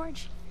 Dredger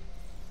Gorge?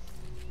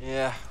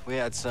 Yeah, we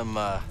had some,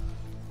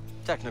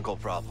 technical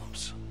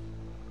problems.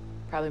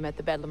 Probably met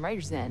the Bedlam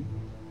Raiders then.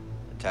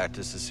 Attacked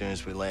us as soon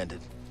as we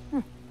landed.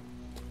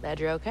 Glad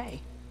you're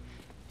okay.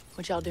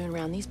 What y'all doing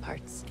around these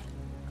parts?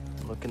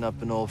 Looking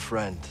up an old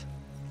friend.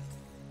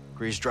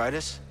 Grease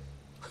Dritus?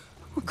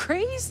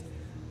 Grease?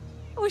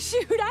 Well,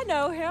 shoot, I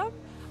know him.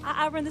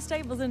 I run the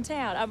stables in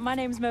town. My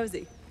name's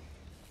Mosey.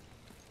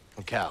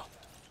 I'm Cal.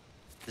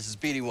 This is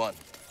BD1.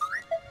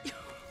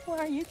 Why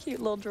are you cute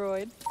little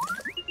droid?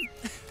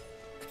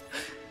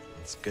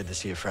 It's good to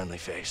see a friendly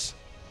face.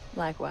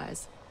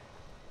 Likewise.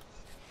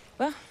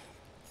 Well,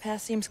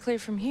 path seems clear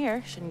from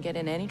here. Shouldn't get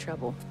in any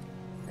trouble.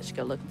 Let's just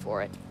go looking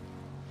for it.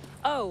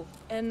 Oh,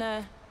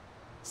 and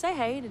say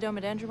hey to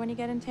Domodendra when you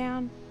get in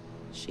town.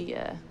 She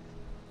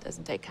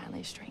doesn't take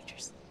kindly to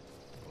strangers.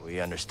 We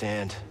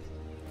understand.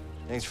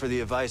 Thanks for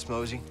the advice,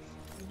 Mosey.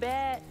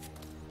 Bet.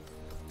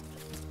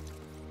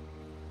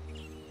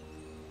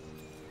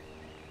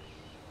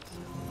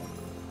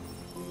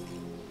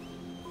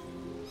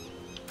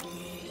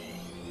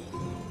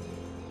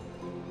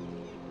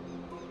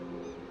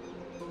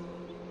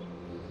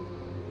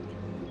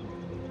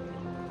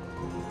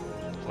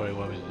 What do you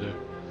want me to do?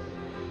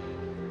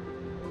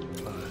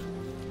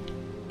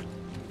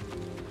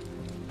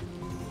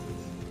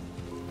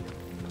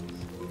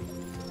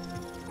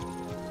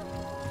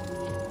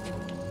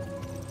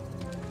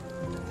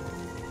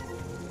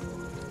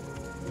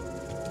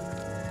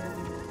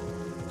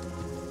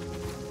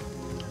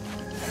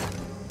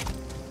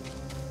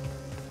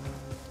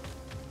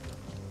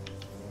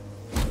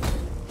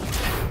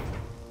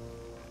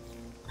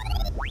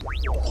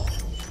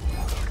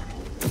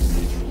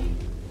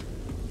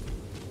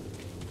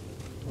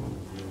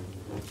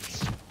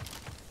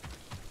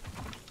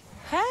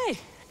 Hey,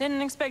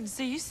 didn't expect to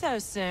see you so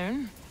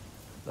soon.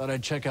 Thought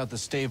I'd check out the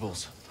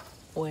stables.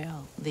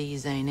 Well,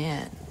 these ain't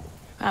it.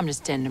 I'm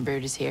just tending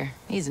Brutus here.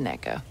 He's an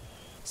echo.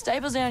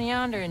 Stable's down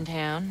yonder in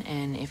town,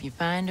 and if you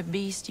find a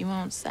beast you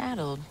want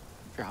saddled,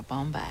 drop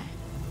on by.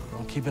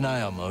 I'll keep an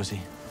eye out,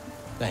 Mosey.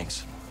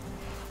 Thanks.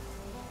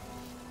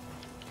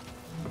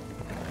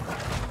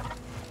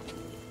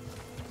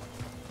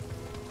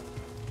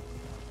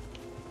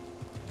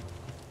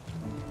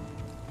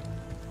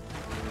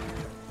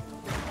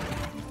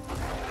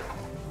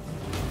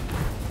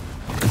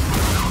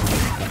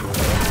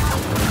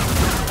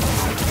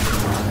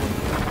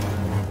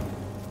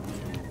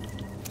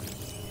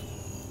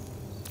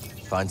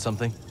 Find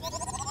something?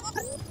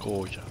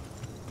 Gorgeous.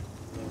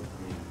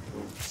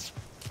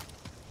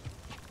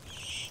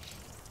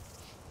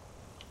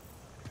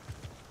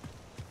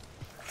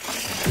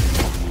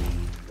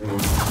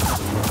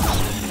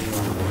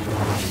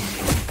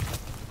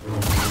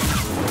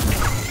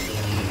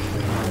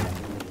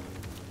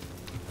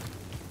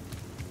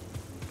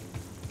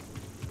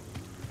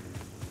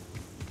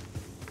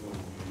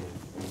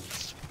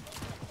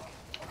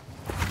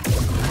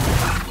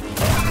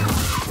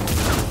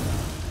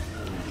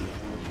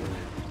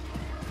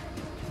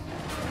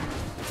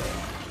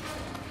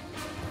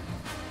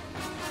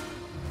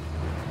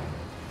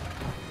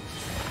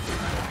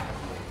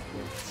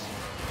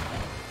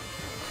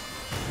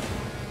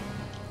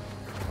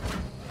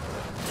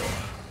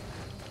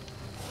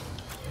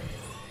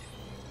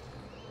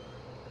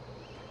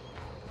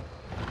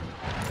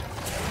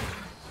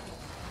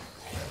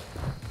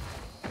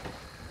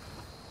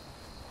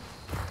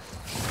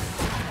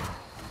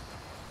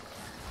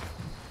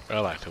 I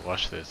like to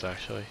watch this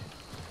actually,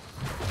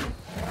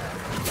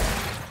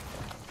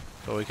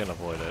 but we can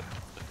avoid it.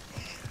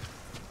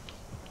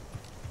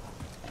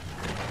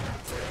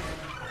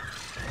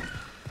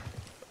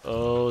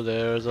 Oh,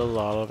 there's a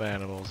lot of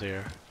animals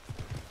here.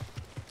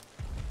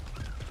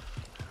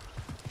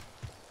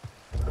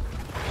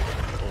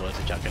 Oh, that's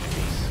a gigantic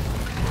beast.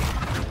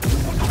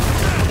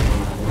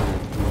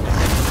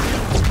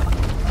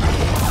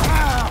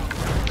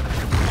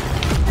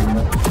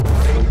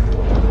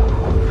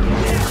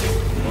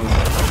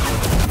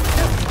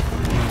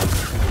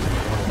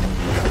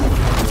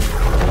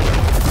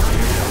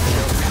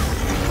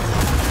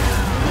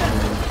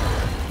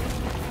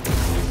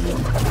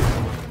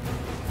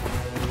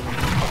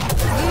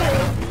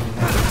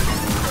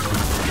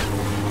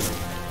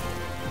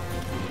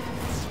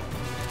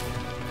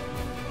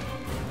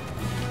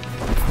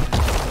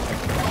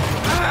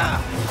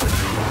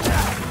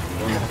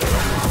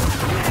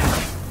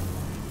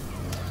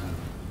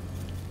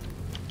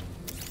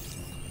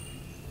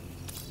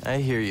 I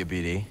hear you,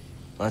 BD.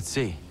 Let's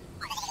see.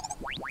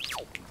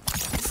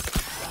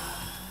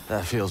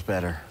 That feels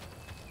better.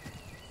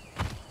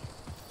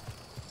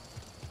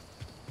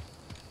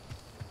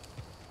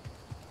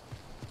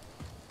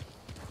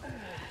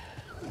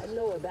 My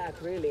lower back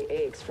really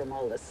aches from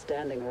all the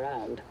standing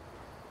around.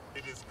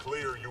 It is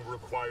clear you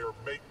require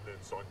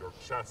maintenance on your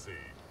chassis.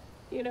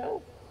 You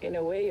know, in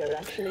a way, you're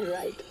actually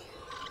right.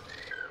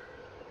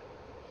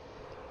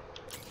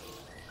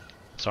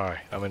 Sorry,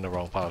 I'm in the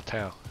wrong part of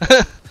town.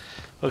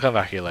 We'll come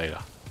back here later.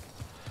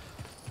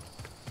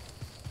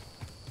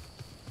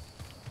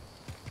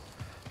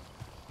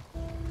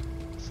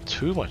 There's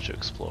too much to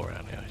explore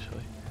around here,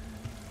 actually.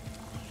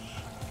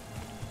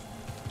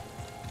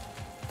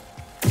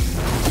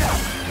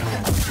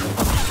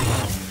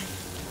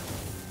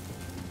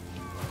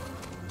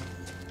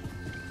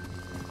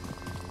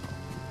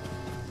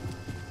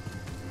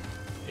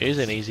 It is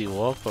an easy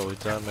walk, but we've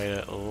done made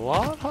it a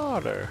lot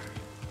harder.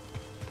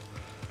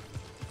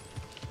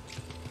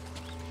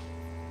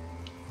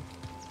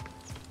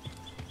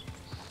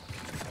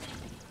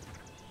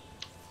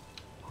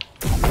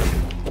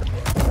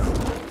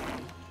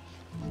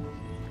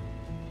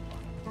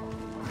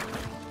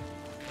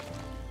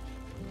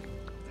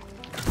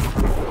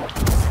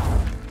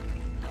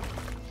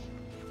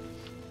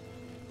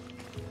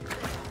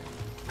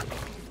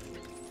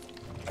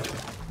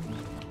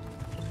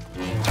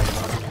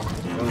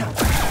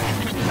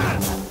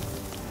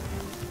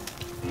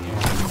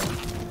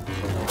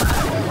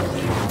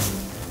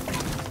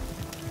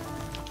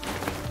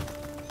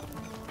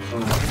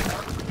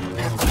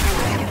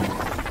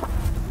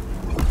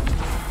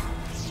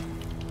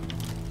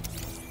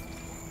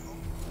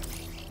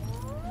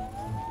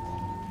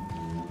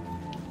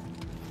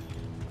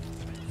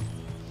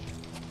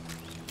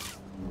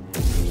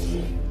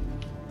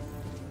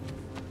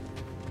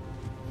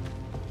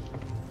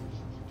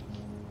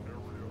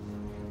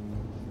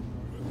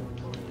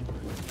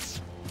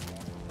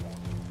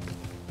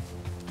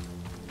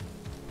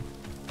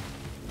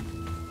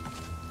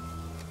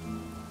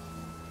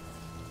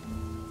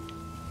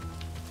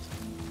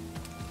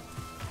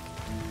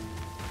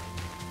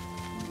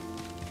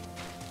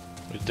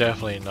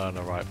 definitely not in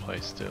the right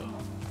place still.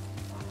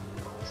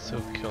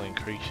 Still killing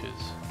creatures.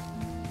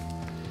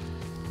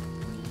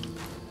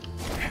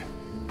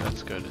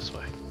 Let's go this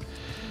way.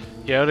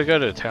 Yeah, I ought to go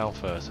to the town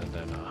first and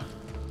then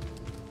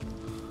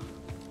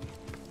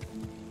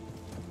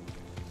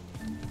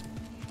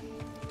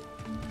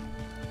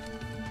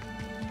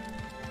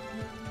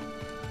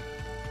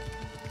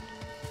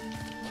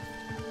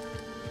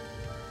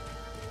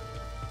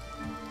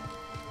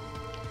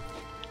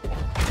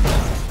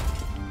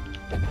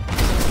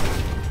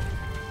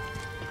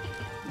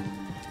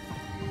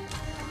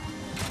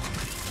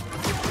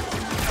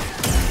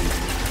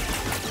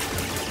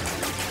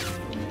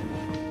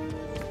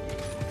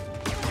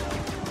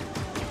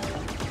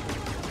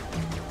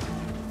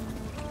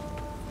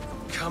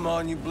Come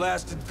on, you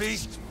blasted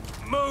beast!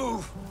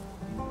 Move!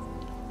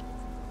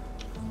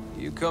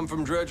 You come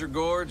from Dredger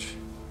Gorge?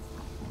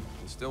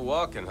 You still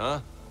walking,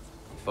 huh?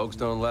 Folks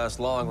don't last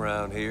long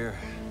around here.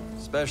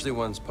 Especially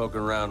ones poking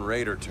around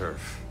raider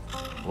turf.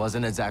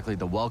 Wasn't exactly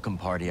the welcome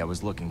party I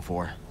was looking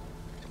for.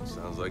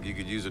 Sounds like you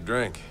could use a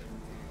drink.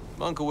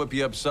 Monk will whip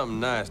you up something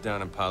nice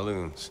down in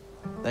Paloons.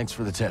 Thanks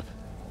for the tip.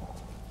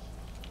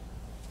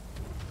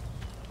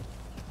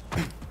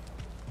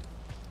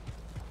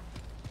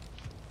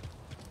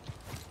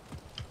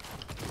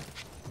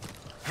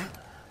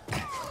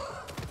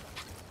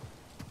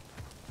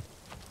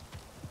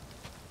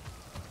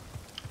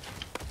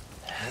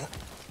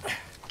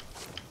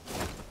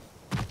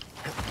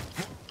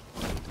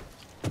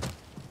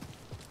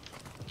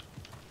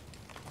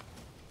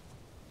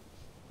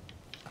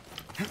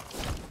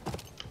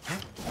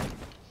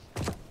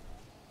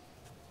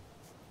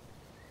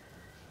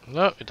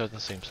 no, it doesn't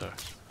seem so.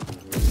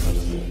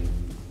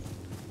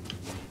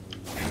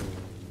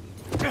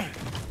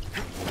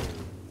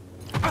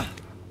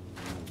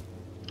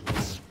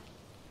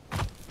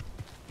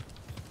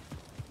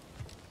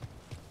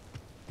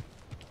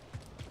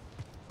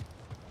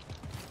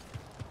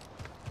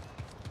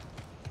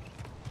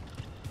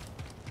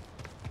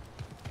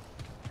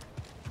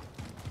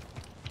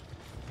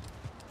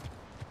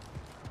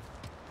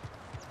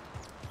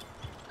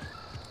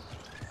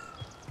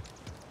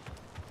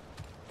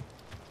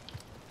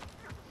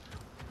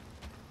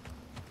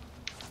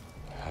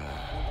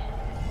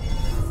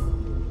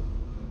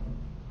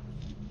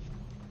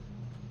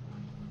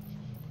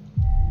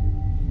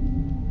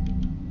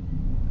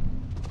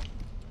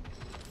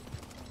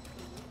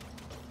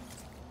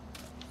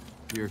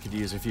 Gear could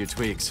use a few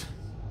tweaks.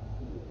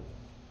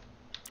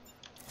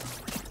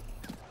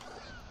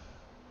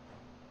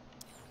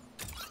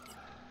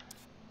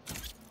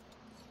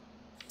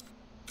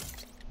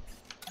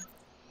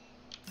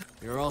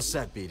 You're all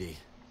set, BD.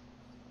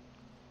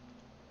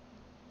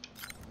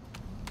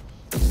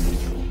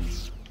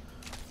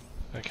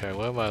 Okay,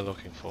 what am I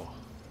looking for?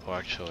 Oh,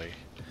 actually...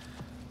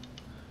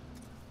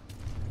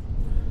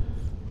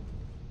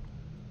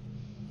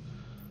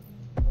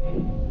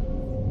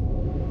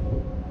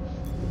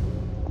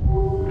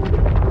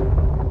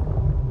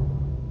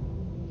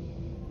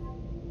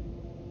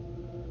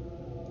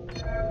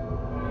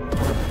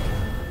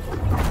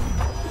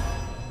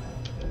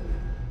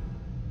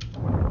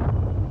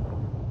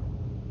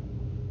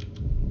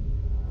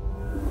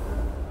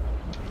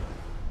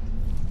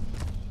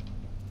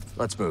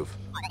 Let's move.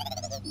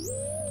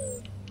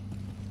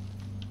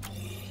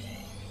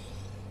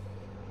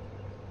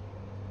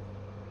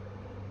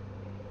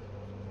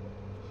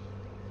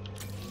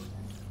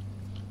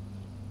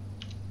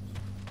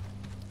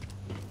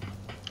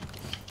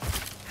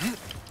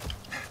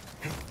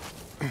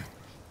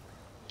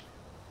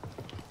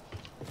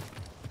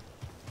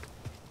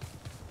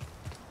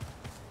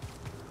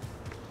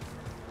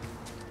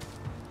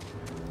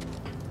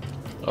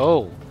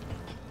 Oh!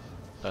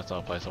 That's not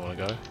a place I want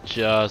to go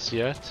just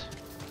yet.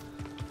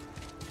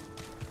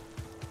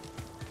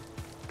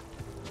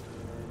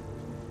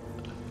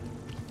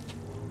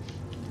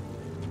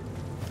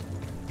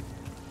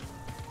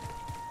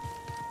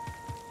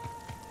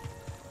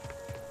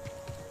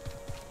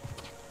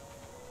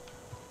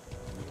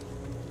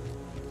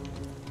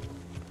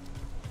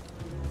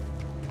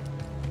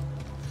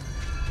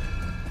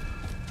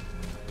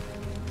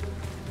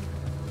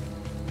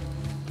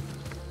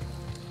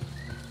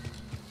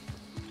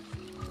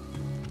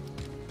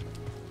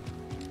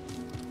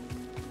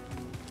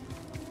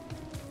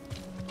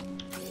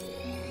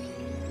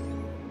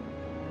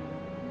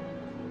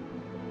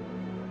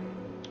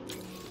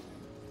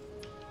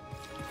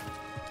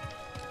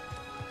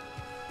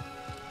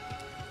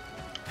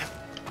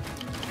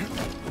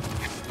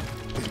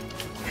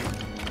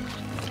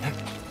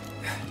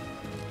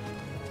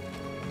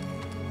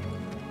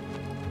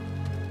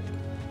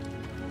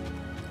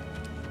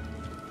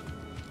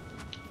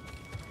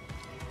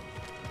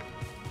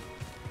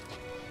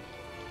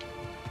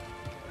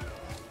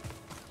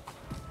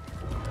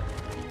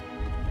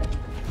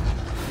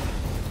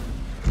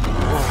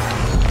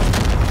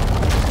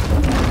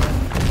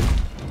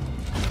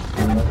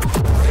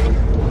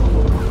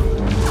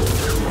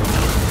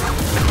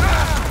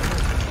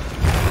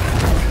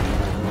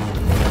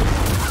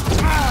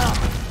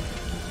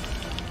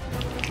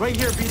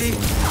 safety.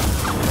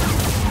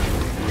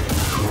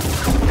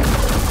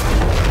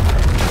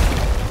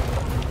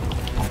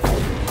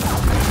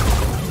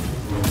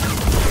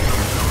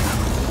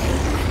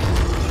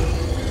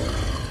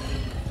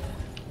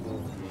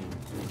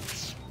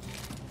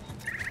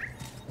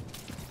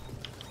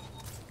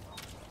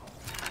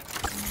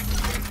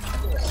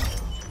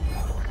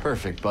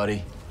 Perfect,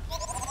 buddy.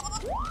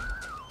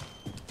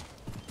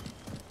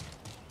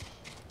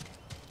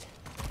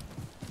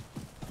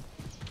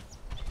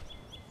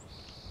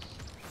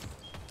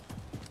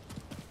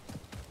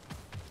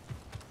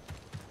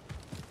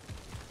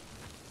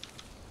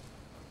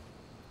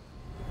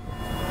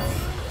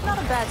 Not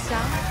a bad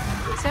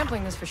sound.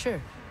 Sampling this for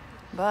sure.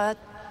 But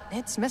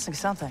it's missing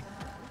something.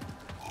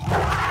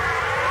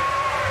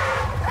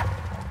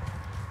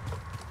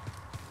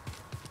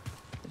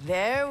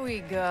 There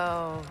we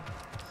go.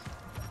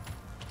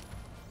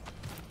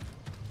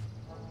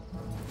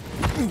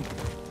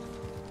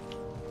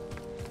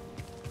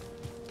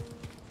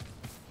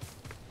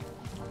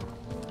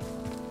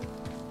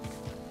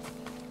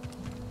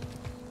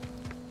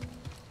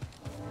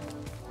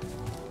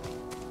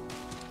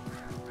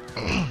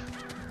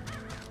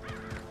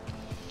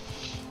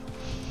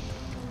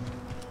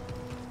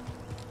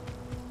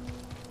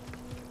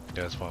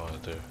 That's what I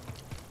want to do.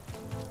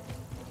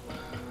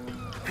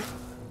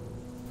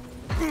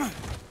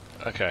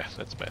 Okay,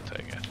 let's meditate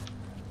again.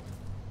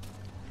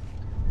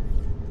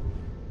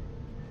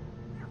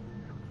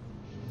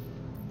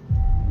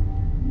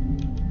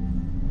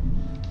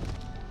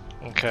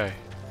 Okay.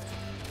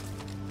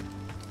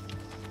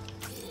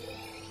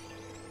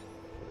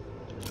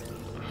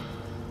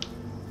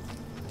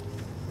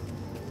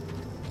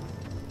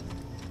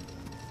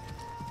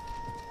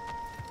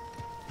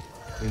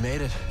 We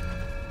made it.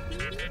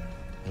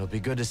 It'll be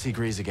good to see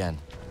Grease again.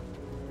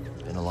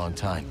 Been a long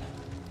time.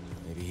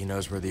 Maybe he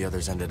knows where the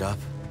others ended up.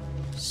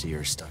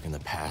 Seer stuck in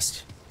the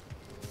past.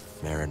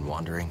 Marin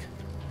wandering.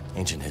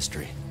 Ancient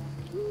history.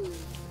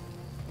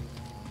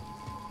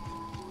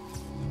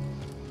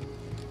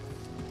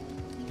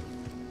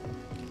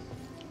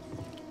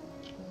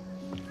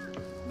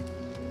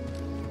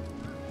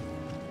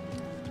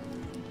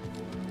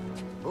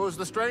 Who's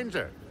the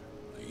stranger?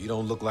 You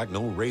don't look like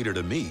no raider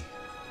to me.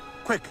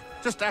 Quick,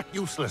 just act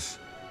useless.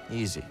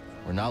 Easy.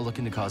 We're not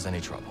looking to cause any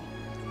trouble.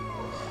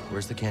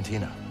 Where's the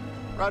cantina?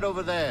 Right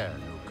over there,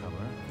 newcomer.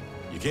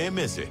 You can't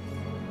miss it.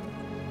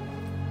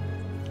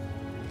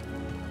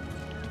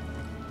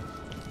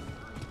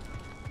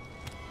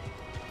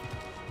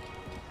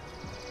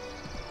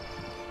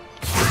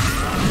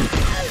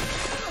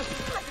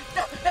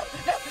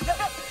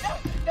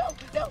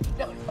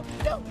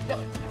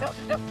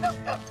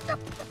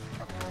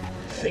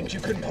 Think you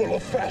can pull a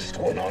fast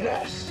one on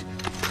us?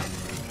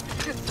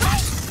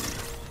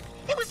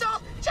 It was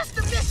all just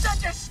a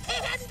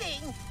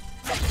misunderstanding!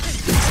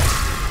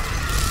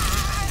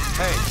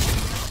 Hey!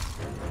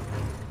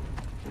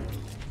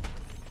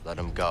 Let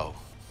him go.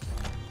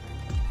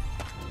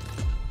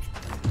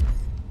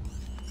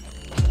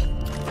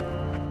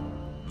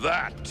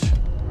 That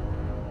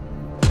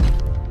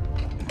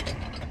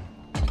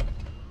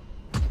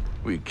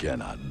we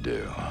cannot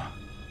do.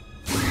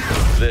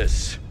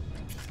 This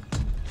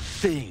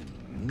thing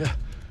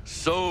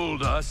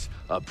sold us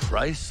a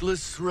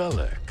priceless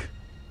relic.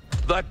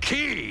 The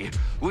key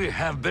we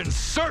have been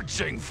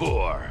searching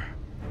for.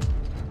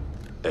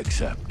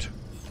 Except,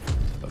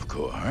 of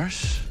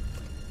course,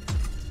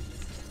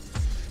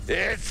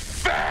 it's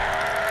fake!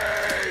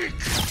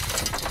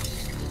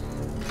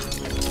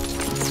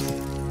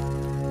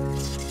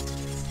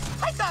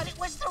 I thought it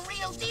was the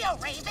real deal,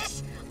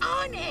 Ravis.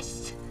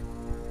 Honest.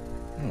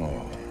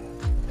 Oh.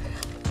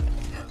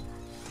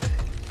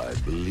 I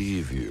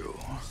believe you.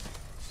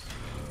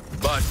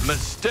 But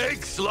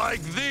mistakes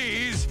like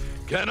these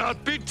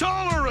cannot be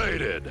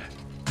tolerated.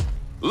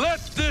 Let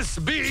this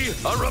be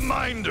a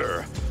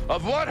reminder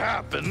of what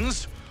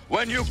happens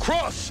when you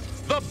cross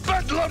the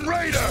Bedlam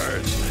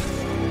Raiders!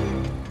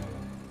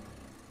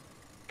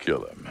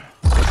 Kill him.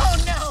 Oh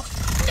no!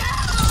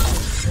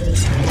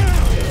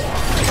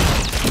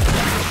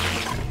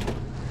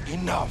 No!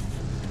 Enough!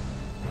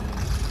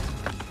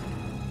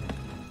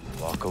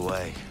 Walk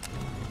away.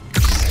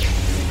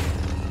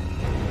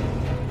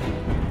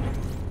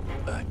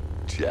 A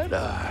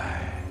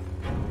Jedi.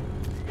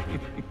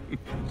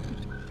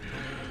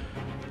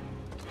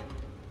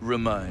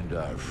 Remind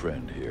our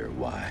friend here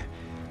why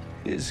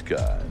his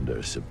kind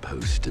are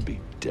supposed to be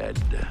dead.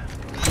 Did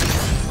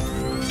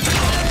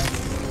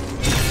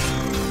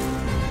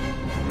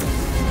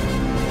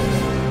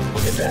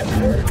that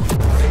hurt?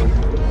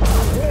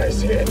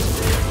 Nice hit!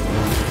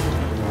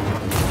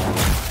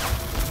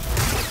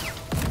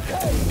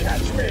 Come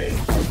catch me!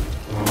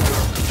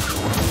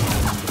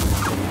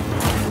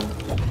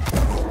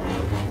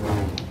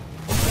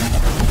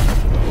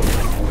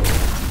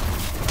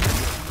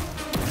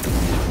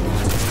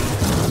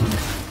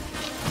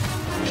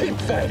 Keep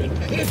fighting.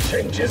 It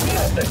changes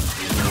nothing.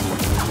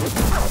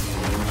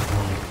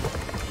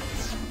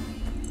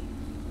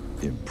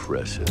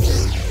 Impressive.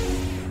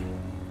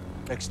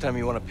 Next time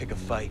you want to pick a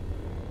fight,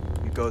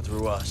 you You go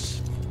through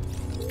us.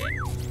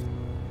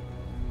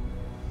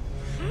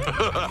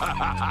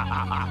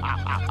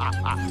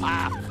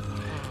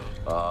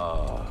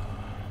 Ah,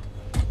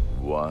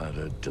 what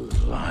a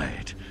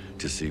delight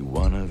to see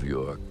one of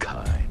your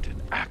kind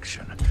in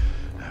action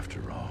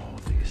after all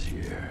these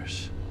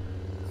years.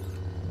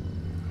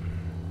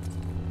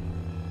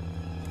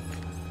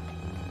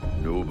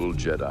 Noble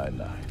Jedi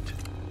Knight,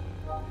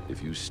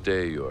 if you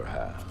stay your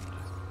hand,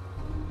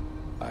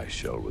 I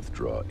shall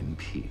withdraw in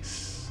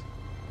peace.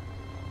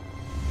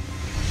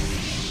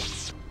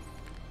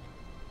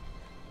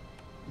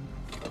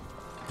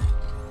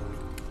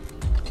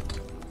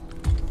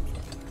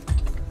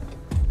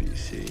 Be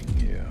seeing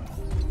you.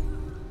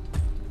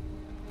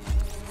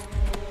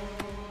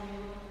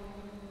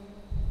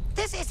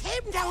 This is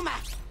him, Doma!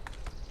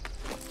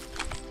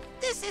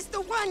 This is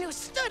the one who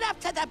stood up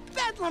to the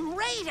Bedlam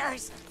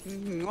Raiders!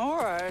 All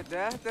right,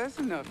 that's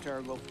enough,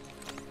 Turgle.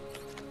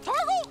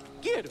 Turgle,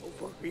 get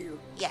over here.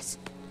 Yes.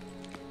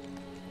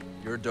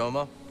 You're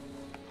Doma?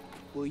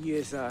 Well,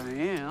 yes, I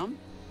am.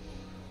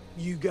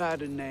 You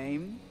got a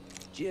name,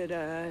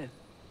 Jedi?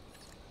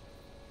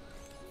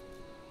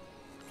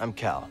 I'm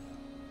Cal.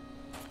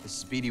 This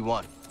is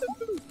BD-1.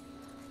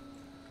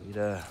 We'd,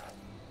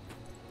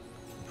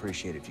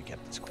 appreciate it if you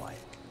kept this quiet.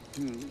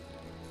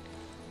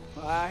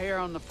 Well, out here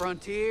on the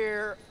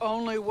frontier,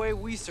 only way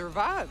we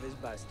survive is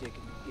by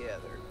sticking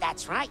together.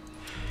 That's right.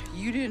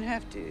 You didn't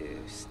have to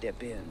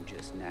step in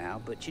just now,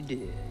 but you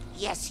did.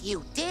 Yes,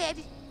 you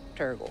did.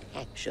 Turgle,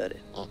 shut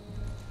it.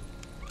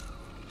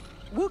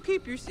 We'll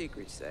keep your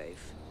secrets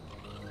safe.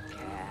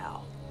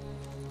 Cal,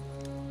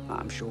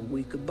 I'm sure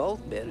we could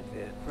both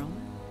benefit from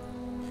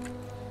it.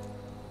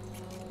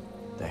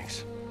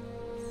 Thanks.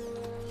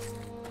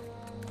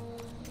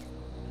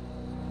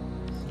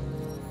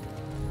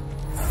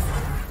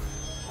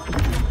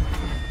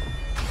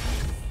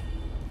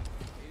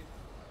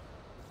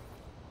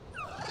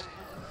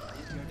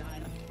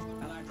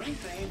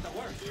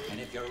 And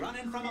if you're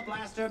running from a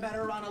blaster,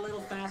 better run a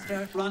little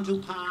faster. Run to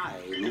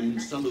Pyloon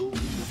Saloon,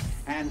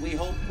 and we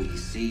hope we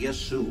see you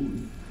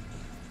soon.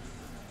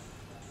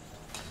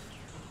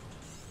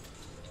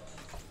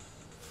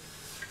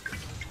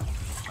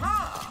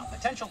 Ah,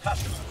 potential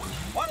customer.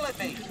 What'll it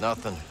be?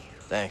 Nothing.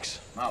 Thanks.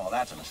 Oh, well,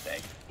 that's a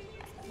mistake.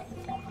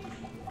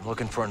 I'm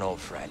looking for an old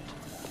friend.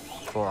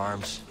 4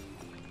 arms,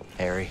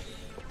 hairy,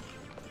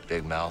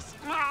 big mouth.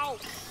 Ow!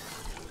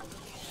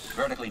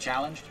 Vertically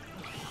challenged?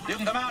 You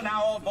can come out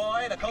now, old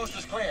boy. The coast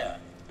is clear.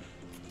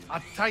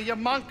 I'll tell you,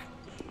 Monk,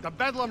 the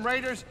Bedlam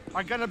Raiders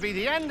are gonna be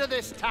the end of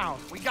this town.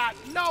 We got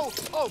no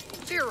hope.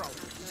 Zero.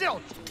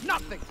 Zilch.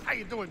 Nothing. How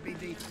you doing,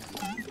 BD?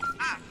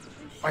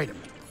 Wait a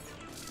minute.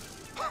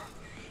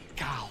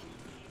 Cal.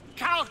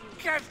 Cal,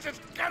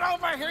 get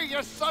over here,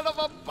 you son of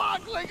a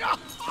bogling.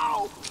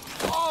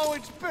 Oh,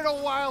 it's been a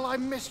while. I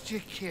missed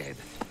you, kid.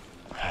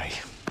 Hey.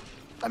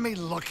 Let me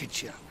look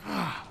at you.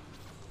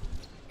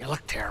 You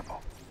look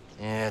terrible.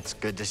 Yeah, it's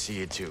good to see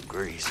you too,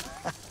 Grease.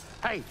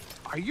 Hey,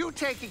 are you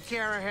taking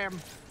care of him?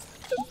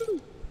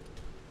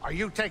 Are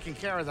you taking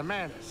care of the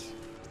Mantis?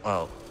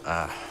 Well,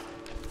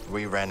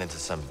 we ran into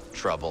some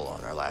trouble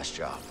on our last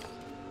job.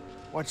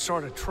 What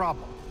sort of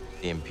trouble?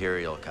 The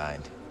Imperial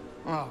kind.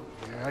 Oh,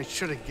 yeah, I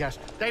should have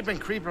guessed. They've been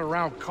creeping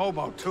around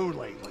Koboh too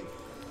lately.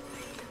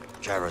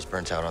 Gyro's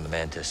burnt out on the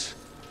Mantis.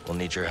 We'll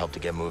need your help to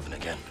get moving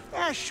again.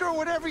 Yeah, sure,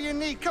 whatever you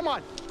need. Come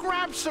on,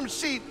 grab some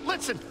seed.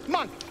 Listen,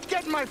 Monk,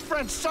 get my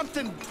friend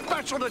something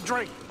special to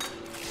drink.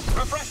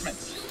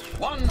 Refreshments.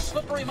 1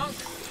 slippery monk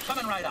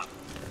coming right up.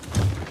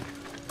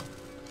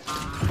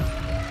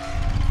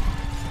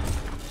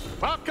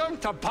 Welcome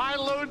to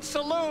Pyloon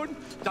Saloon,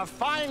 the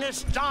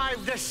finest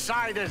dive this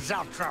side of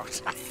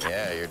Zeltros.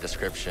 Yeah, your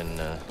description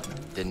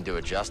didn't do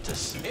it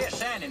justice. Here's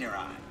sand in your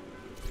eye.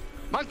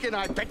 Monk and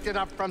I picked it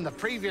up from the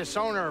previous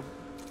owner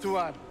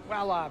to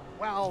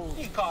well...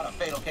 He caught a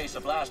fatal case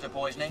of blaster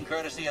poisoning,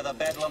 courtesy of the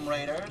Bedlam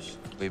Raiders.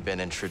 We've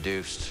been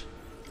introduced.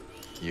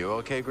 You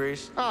okay,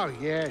 Grease? Oh,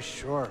 yeah,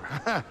 sure.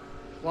 As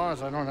long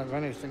as I don't have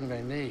anything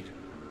they need.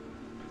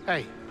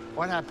 Hey,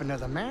 what happened to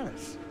the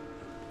Mantis?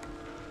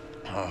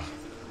 Oh,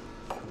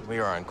 we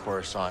are on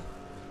Coruscant,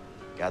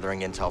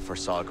 gathering intel for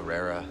Saw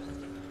Gerrera.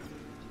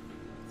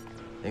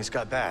 Things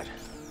got bad.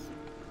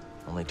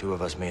 Only 2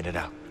 of us made it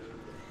out.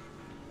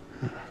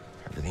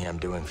 Everything I'm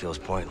doing feels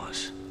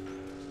pointless.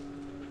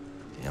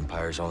 The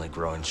Empire's only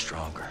growing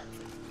stronger.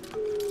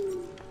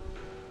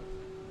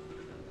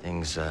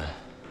 Things,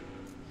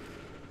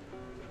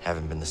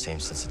 haven't been the same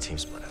since the team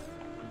split up.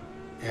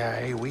 Yeah,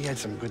 hey, we had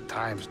some good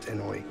times,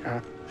 didn't we,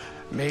 huh?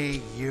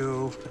 Me,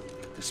 you,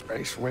 the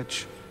Space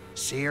Witch,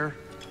 Seer.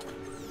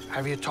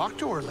 Have you talked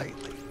to her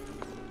lately?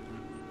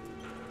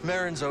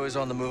 Marin's always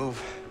on the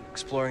move,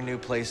 exploring new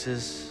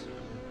places,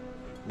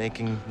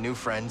 making new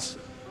friends.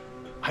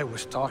 I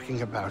was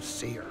talking about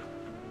Seer.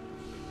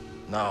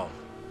 No.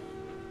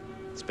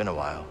 It's been a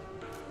while.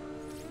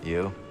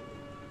 You?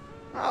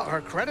 Well, her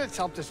credits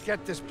helped us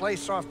get this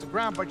place off the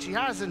ground, but she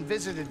hasn't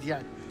visited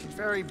yet. She's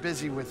very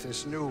busy with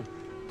this new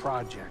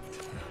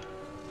project.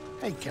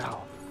 Hey,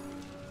 Cal.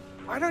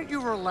 Why don't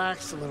you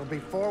relax a little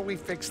before we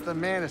fix the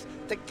Manus?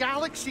 The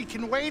galaxy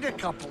can wait a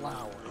couple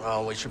hours.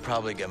 Well, we should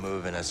probably get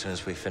moving as soon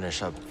as we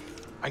finish up.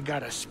 I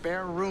got a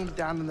spare room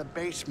down in the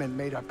basement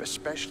made up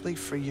especially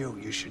for you.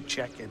 You should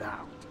check it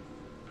out.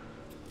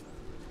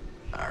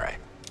 All right.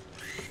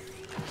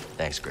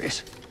 Thanks,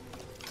 Grace.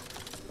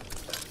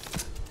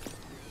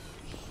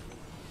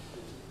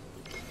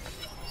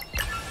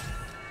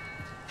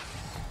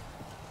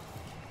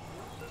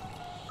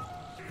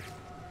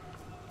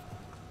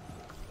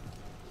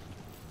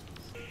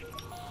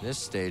 This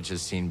stage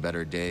has seen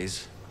better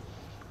days.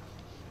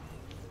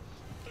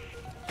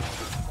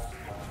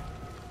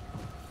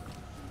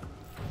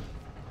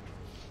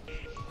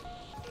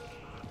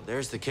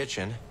 There's the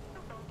kitchen.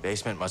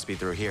 Basement must be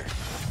through here.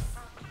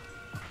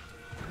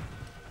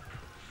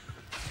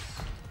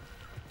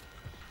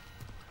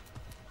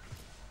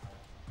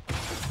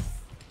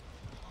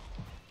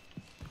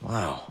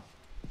 Wow.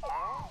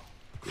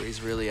 Grease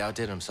really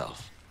outdid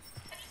himself.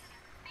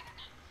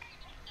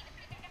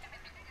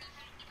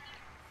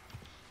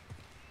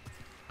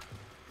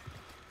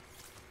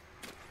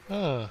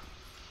 Oh.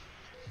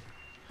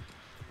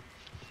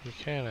 You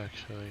can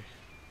actually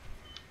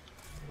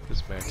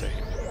dismantle.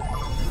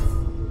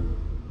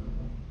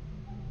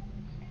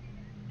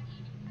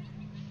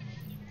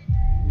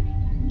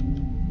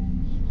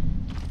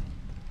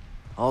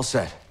 All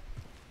set.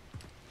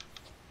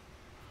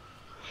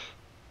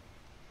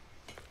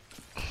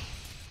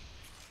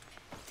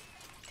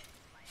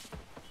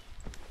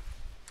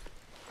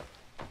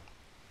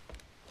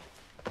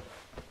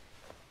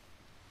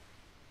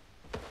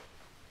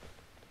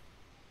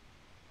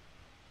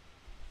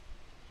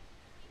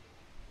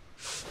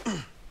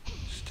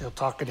 Still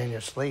talking in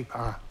your sleep,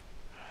 huh?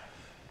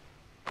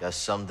 Guess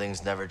some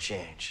things never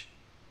change.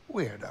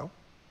 Weirdo.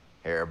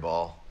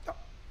 Hairball.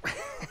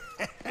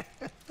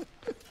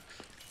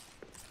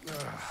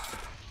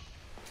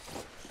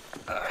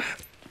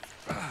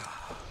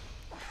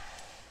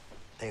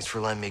 Thanks for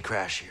letting me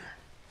crash here.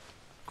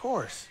 Of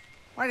course.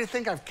 Why do you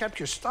think I've kept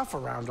your stuff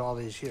around all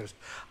these years?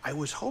 I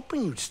was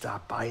hoping you'd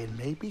stop by and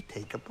maybe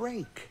take a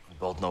break. We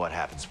both know what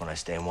happens when I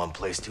stay in one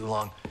place too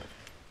long.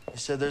 You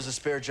said there's a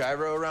spare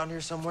gyro around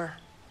here somewhere?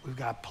 We've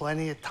got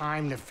plenty of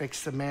time to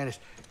fix the Manus.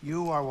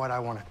 You are what I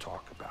want to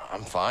talk about.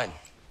 I'm fine.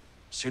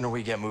 Sooner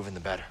we get moving, the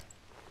better.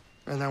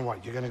 And then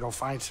what, you're gonna go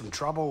find some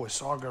trouble with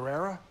Saw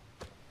Gerrera?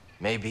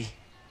 Maybe.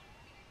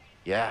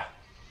 Yeah,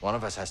 one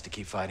of us has to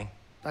keep fighting.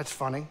 That's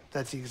funny.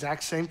 That's the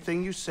exact same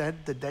thing you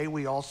said the day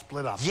we all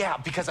split up. Yeah,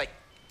 because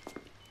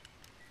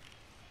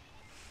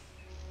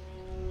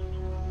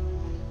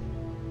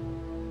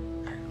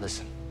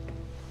Listen.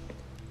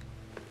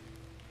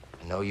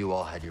 I know you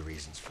all had your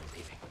reasons for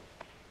leaving.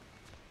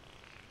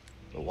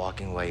 But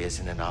walking away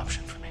isn't an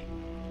option for me.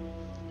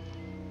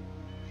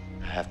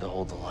 I have to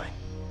hold the line.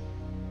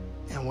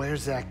 And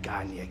where's that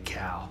gotten you,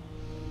 Cal?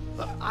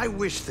 Look, I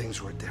wish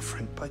things were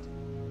different, but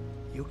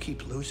you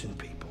keep losing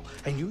people.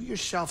 And you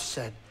yourself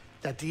said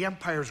that the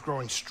Empire's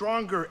growing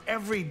stronger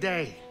every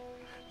day.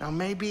 Now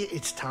maybe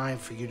it's time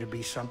for you to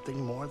be something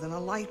more than a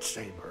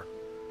lightsaber.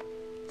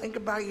 Think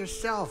about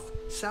yourself.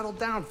 Settle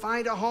down,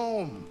 find a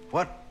home.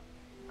 What?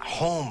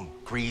 Home,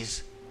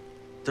 Grease.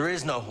 There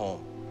is no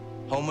home.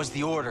 Home was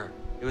the Order.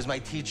 It was my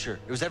teacher.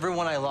 It was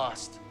everyone I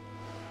lost.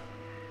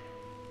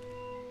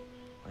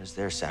 What does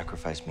their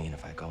sacrifice mean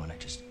if I go and I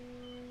just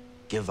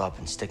give up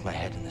and stick my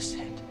head in the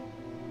sand?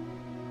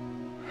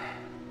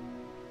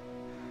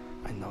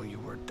 I know you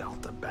were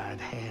dealt a bad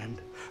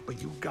hand,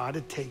 but you gotta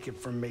take it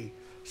from me.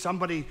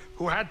 Somebody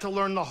who had to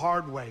learn the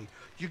hard way.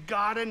 You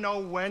gotta know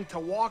when to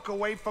walk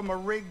away from a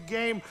rigged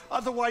game.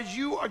 Otherwise,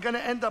 you are gonna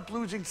end up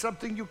losing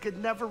something you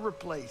could never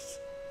replace.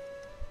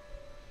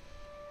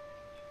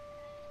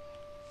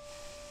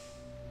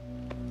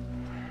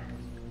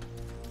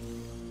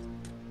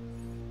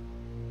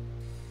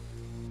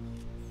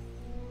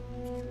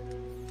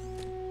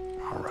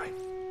 All right.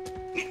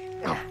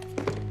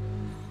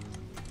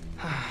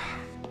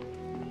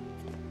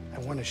 I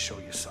want to show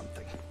you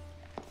something.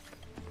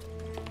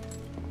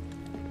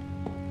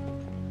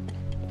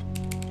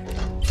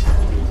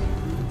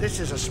 This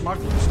is a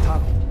smuggler's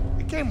tunnel.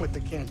 It came with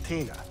the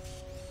cantina.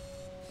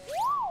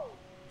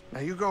 Now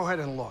you go ahead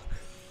and look.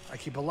 I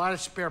keep a lot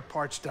of spare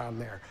parts down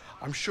there.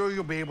 I'm sure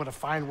you'll be able to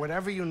find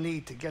whatever you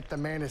need to get the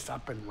Manus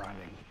up and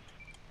running.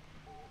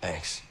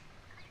 Thanks.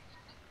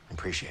 I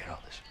appreciate all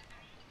this.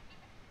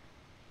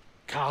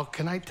 Cal,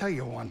 can I tell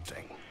you one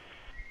thing?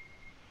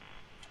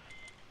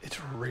 It's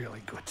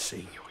really good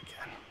seeing you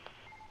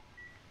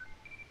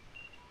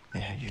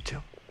again. Yeah, you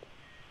too.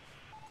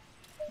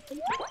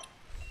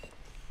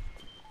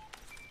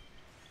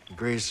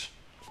 Grease,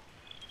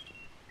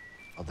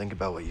 I'll think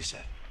about what you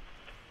said.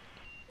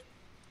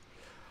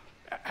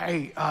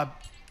 Hey,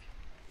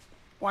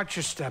 watch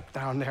your step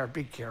down there.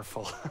 Be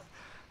careful.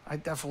 I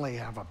definitely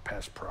have a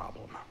pest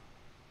problem.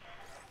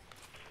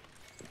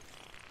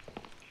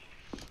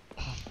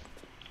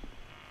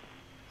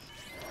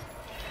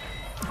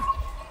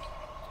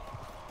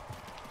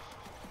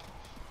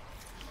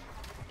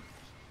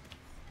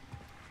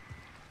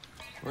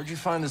 Where'd you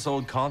find this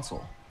old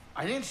console?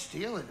 I didn't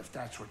steal it, if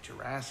that's what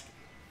you're asking.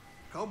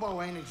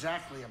 Koboh ain't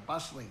exactly a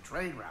bustling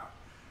trade route.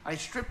 I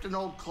stripped an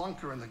old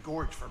clunker in the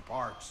gorge for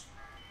parts.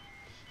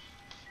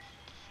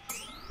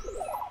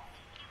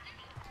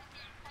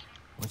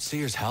 What's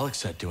Seer's Halleck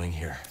doing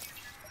here?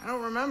 I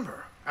don't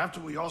remember. After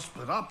we all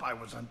split up, I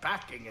was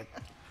unpacking it.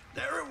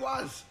 There it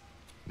was.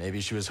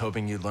 Maybe she was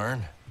hoping you'd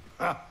learn?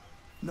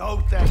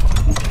 No, thank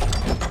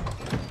you.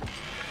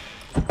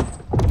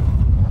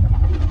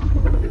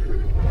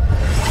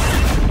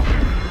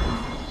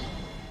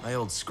 My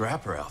old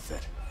scrapper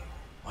outfit.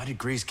 Why did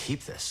Grease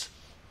keep this?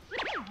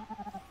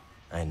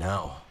 I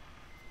know.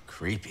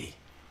 Creepy.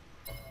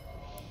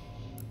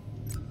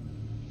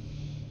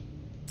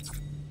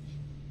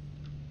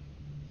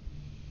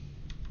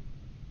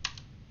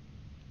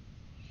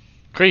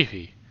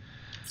 Creepy.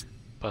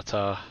 But,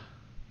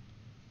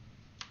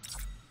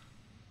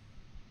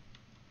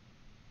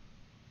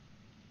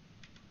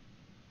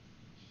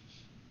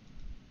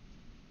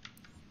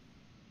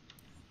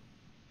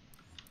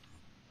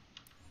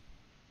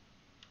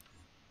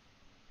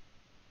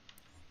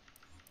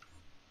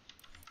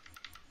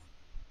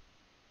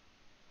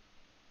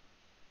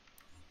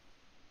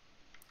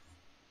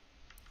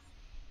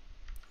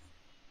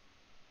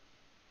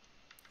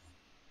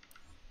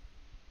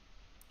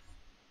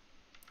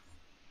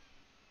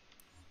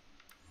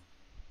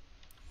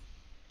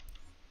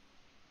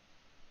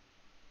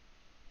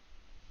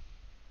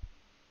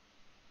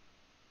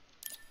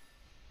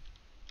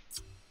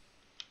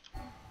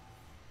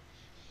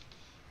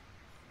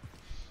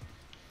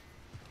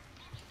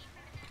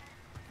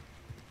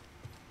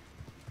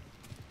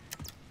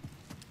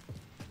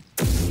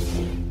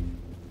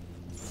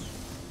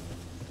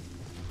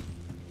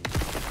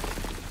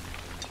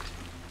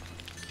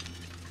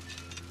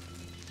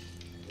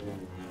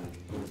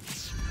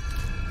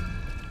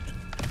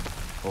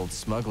 Old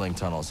smuggling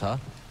tunnels, huh?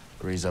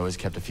 Grease always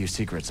kept a few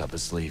secrets up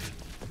his sleeve.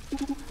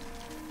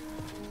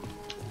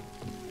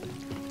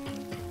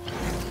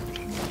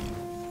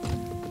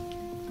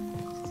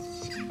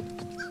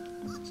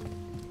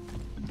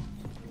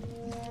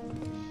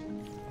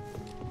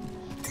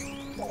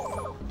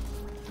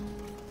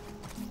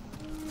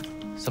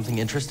 Something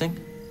interesting?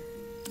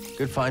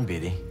 Good find,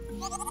 BD.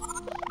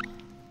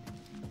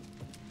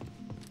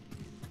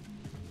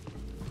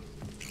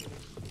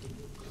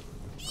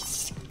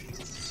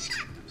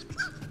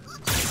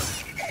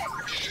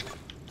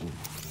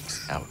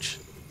 Ouch.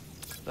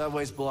 That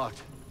way's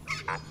blocked.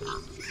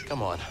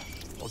 Come on,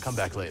 we'll come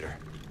back later.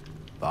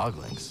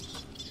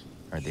 Boglings?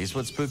 Are these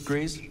what spooked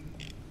Grease?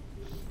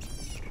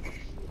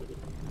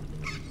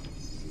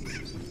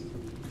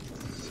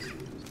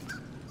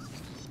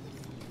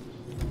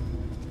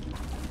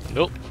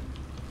 nope.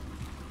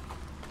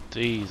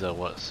 These are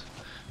what's.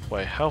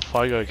 Wait, how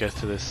far you gotta get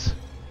to this?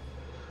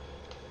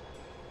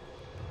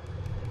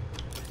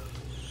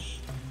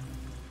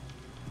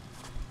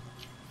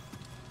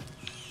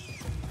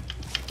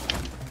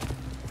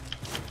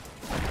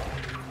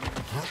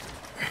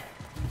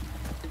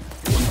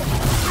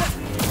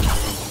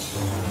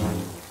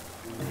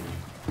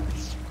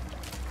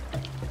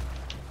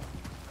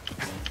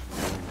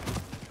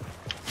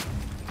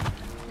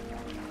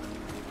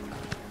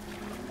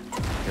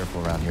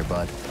 Careful around here,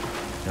 bud.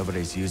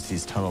 Nobody's used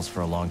these tunnels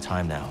for a long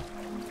time now.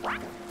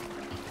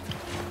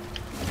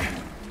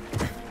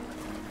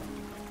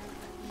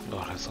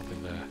 Oh, there's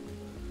something there.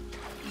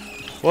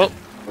 Well.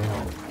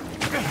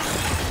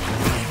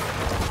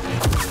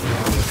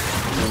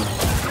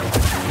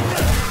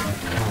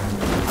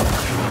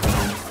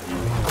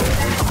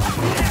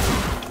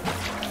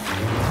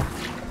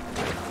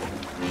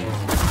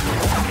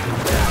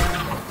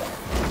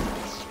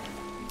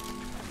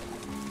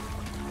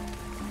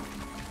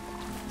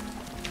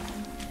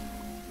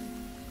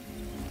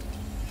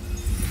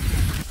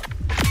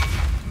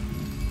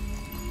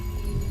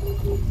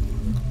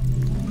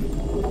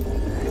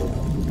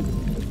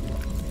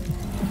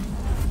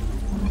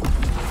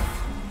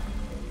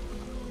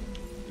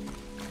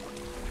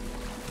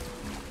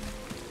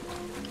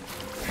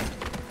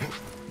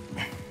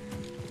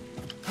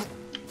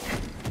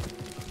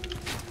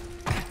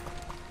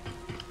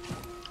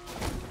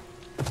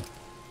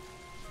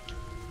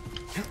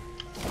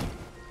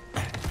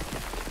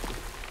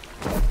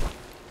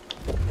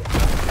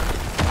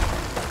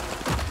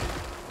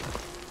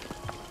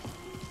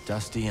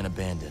 Dusty and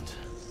abandoned.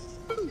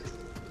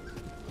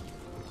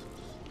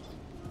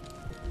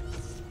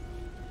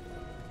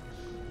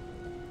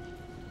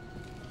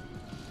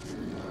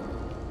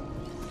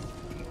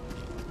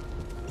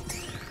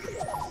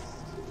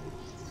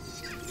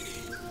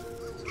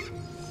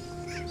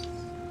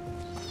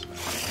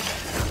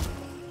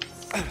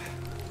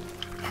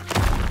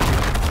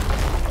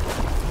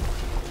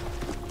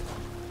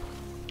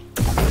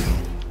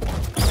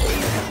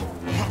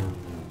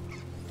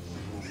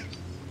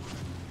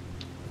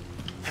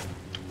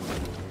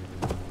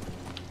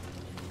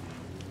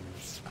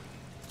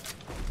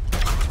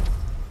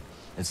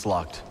 It's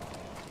locked.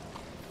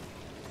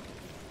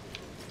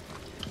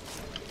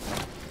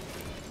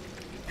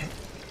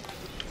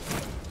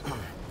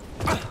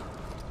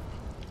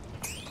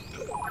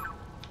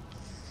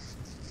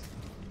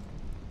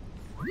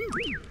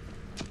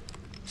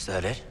 Is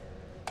that it?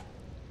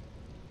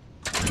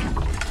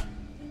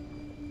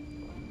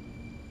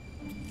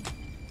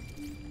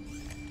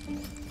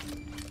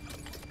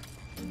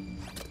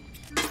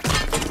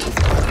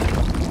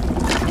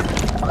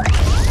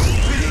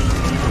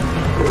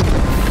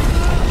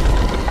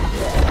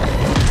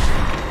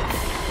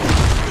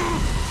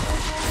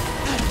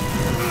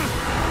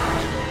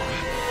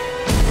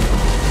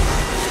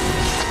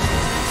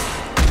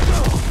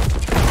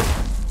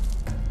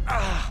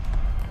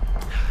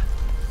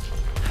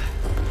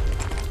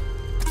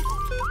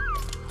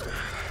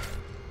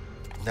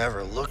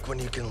 Never look when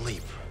you can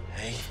leap,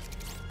 eh?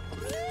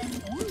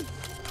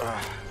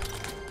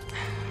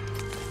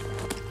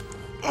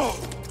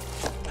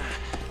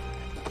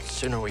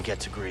 Sooner we get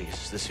to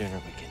Greece, the sooner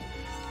we can...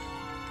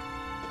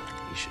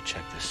 You should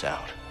check this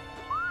out.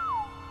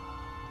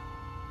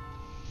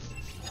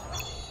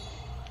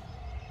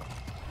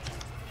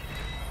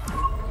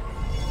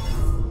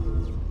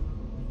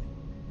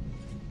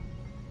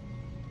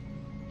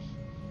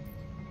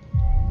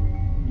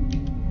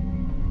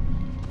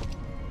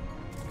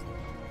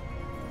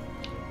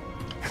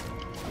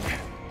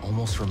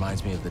 Almost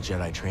reminds me of the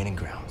Jedi training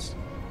grounds,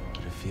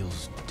 but it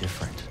feels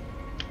different.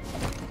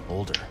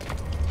 Older.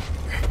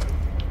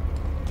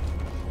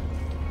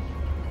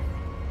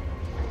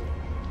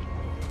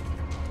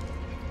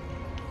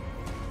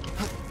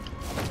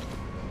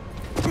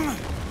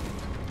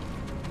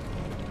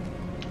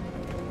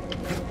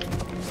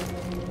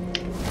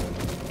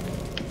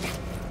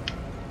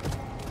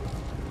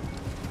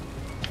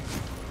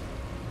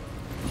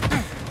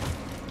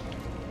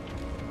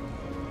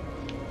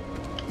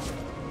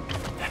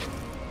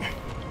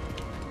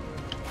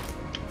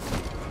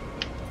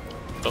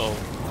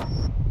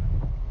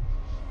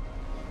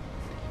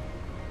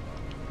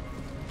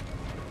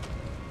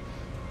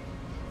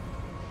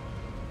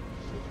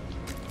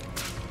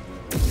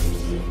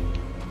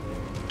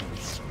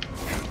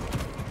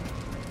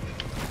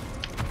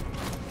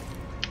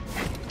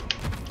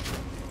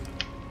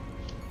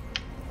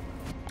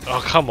 Oh,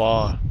 come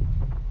on.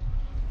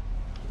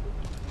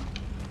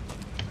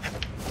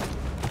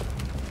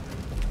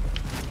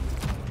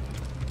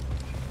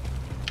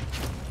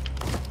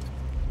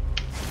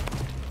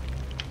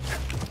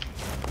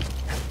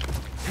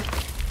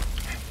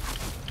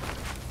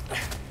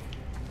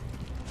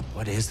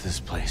 What is this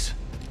place?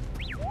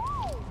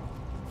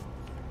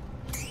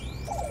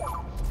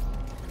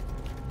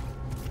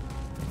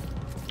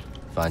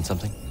 Find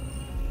something?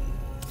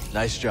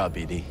 Nice job,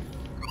 BD.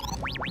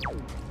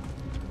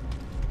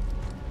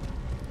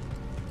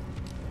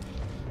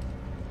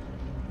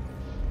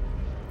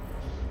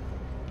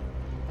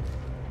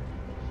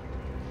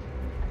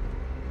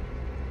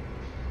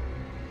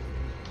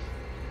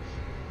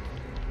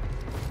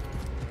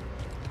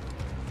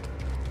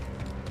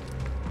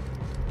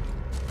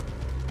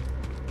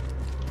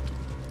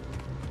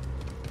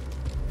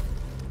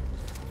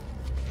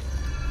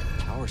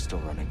 Power's still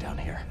running down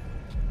here.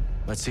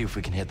 Let's see if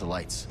we can hit the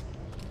lights.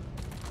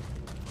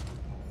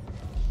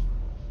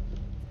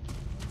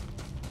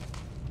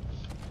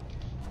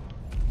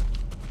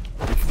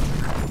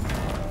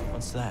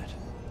 What's that?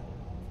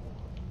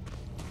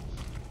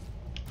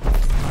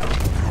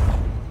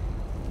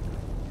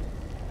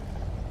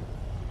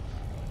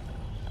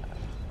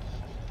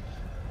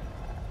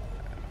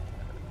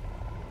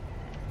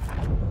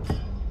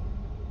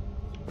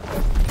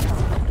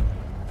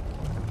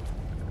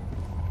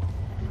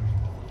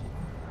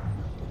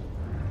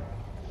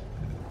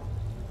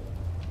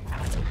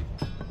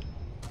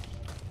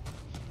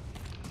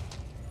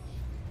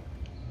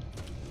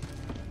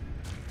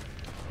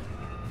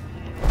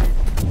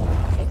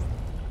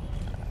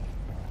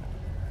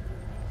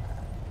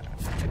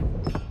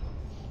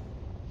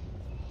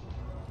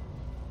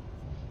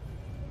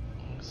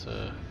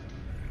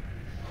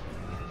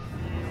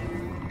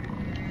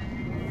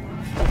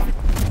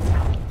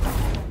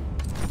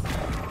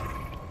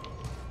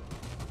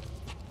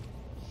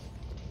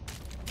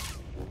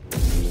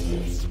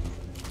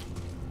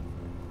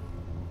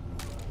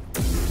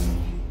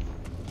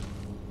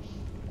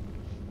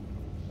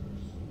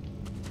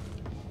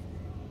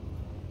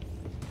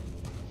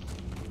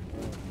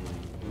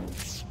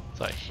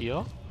 Is that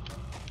here?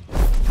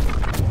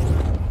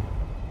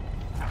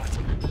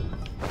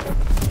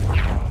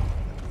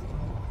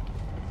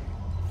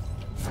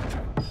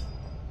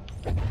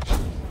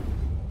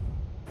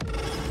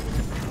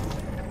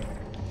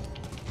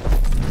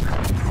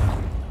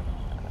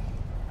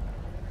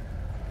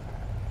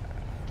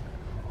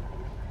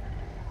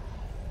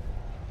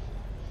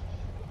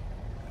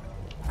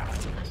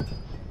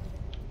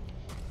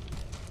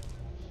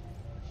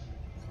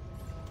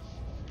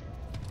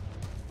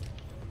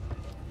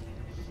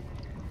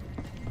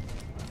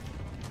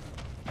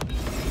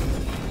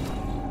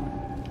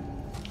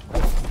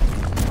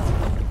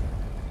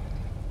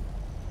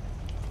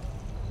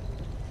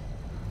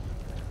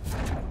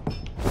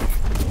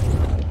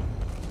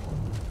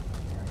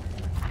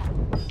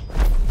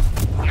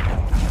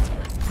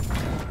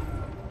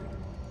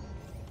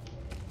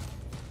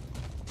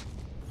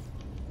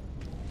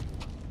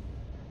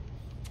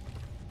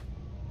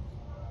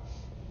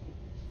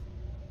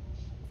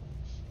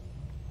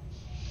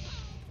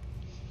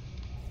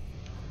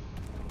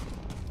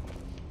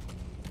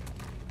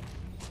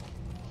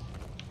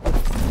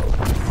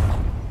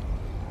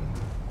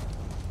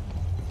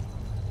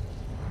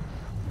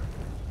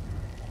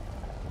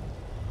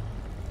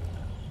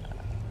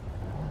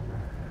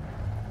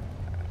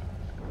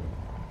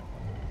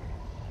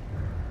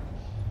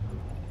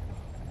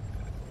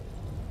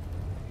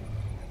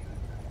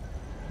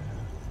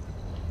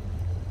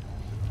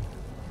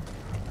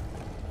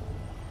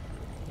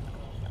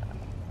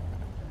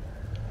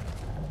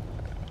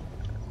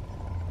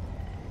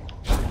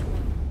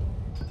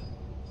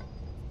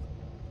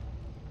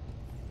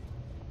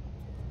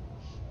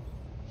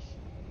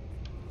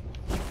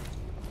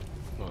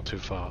 too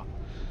far.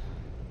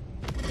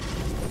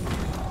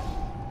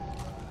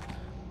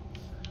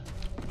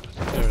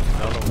 There's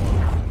another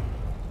one.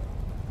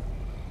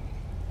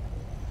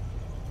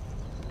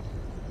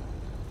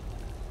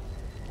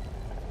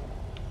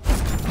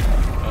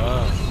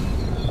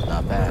 Ah.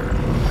 Not bad.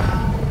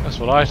 That's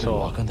what I thought.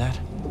 Walk on that?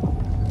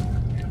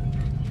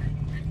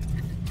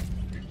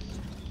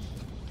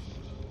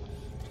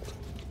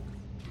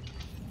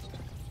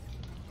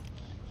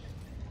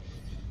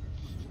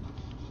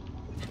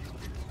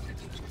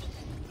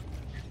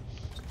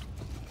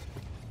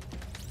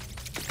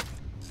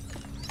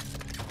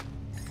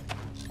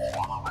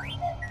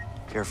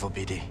 Careful,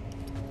 BD.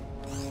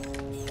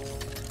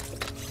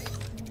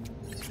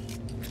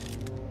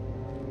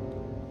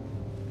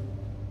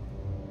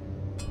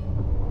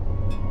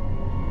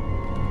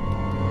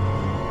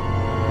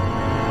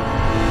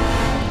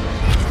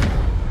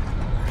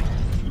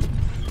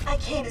 I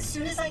came as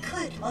soon as I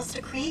could,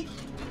 Master Kree.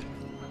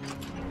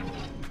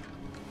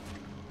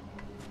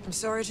 I'm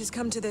sorry it has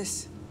come to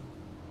this.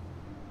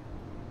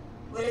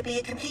 Will it be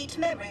a complete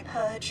memory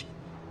purge?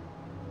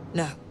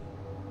 No.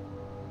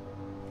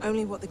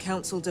 Only what the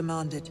Council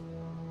demanded.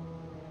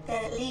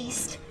 Then at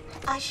least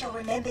I shall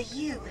remember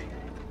you.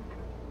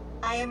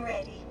 I am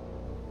ready.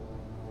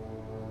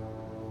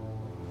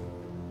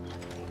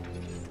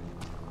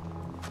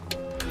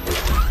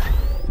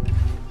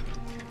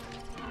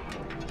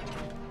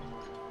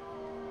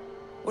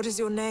 What is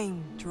your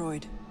name,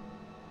 droid?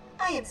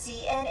 I am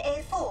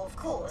ZNA4, of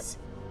course.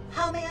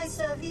 How may I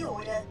serve the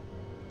Order?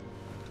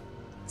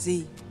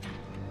 Z.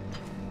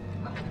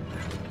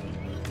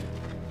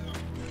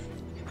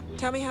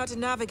 Tell me how to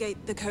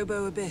navigate the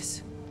Koboh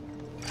Abyss.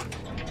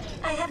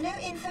 I have no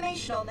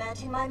information on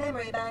that in my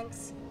memory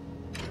banks.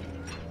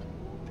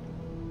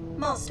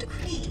 Master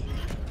Kree,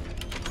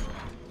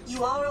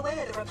 you are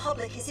aware the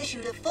Republic has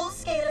issued a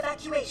full-scale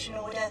evacuation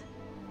order.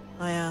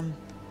 I am.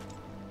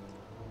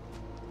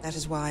 That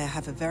is why I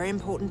have a very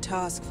important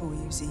task for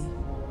you, Z.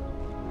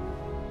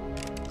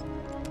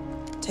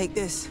 Take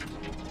this.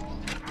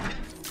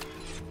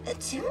 A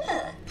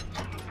tuner?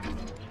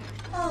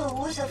 Oh,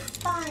 what a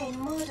fine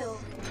model.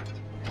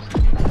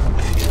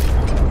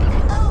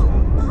 Oh,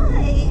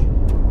 my!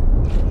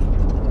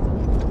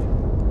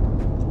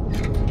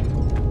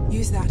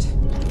 Use that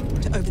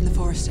to open the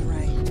forest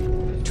array.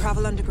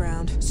 Travel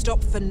underground.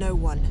 Stop for no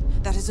one.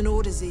 That is an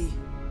order, Z.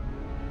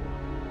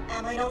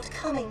 Am I not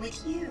coming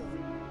with you?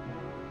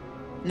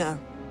 No.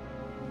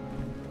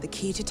 The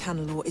key to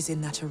Tanalorr is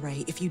in that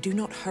array. If you do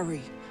not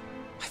hurry,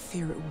 I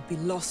fear it will be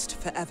lost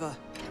forever.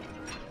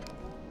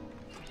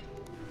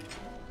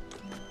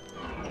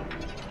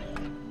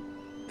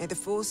 May the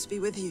Force be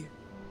with you.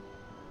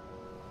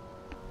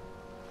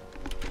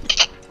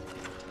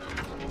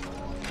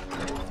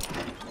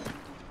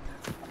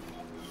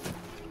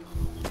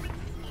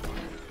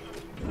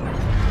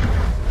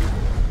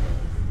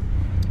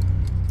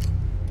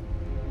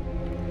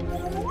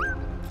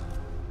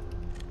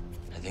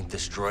 I think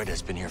this droid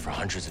has been here for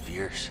hundreds of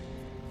years.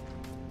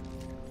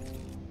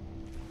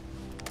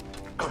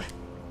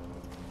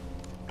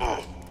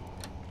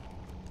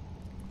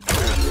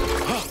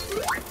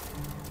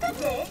 Good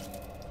day.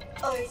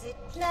 Or is it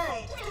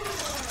night?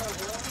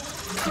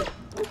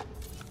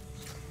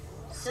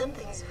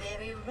 Something's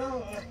very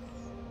wrong.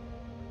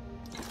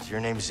 Is your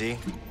name Z?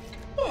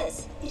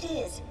 Yes, it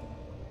is.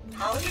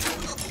 How did you...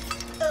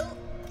 Oh,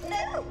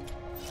 no!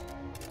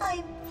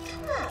 I'm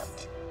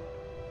trapped.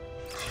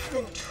 I've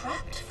been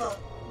trapped for...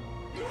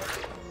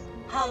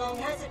 How long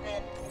has it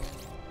been?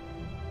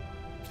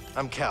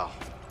 I'm Cal.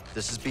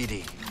 This is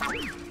BD.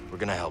 We're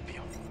gonna help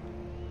you.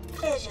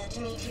 Pleasure to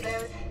meet you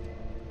both.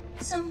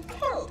 Some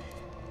help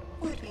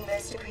would be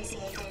most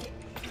appreciated.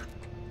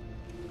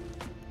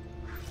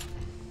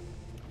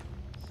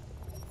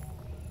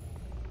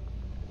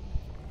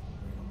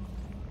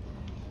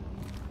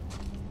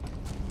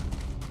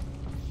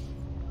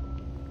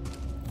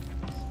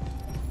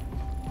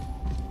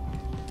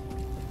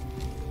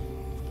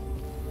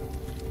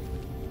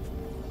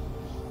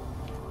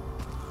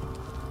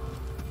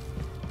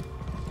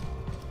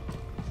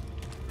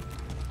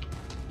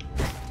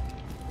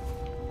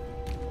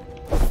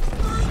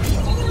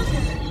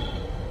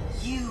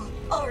 You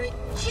are a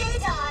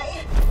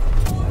Jedi!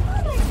 Or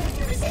am I getting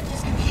your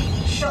receptors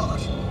completely shot?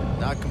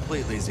 Not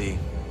completely, Z.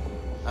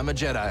 I'm a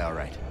Jedi, all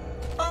right.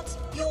 But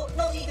you're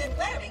not even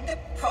wearing the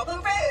proper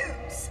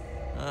robes!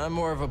 I'm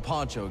more of a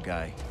poncho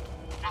guy.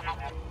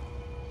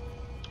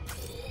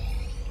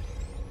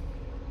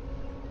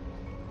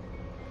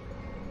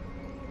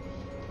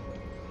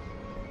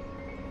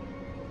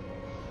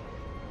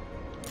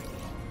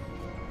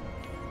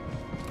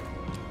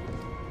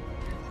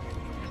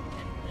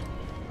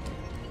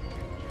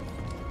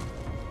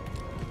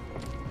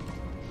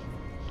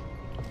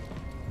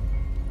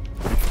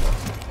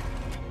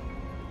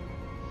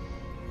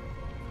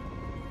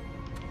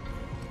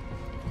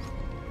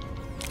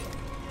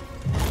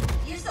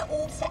 Use the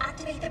orbs to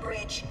activate the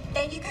bridge.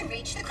 Then you can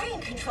reach the crane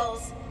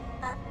controls.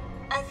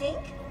 I think.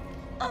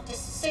 After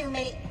so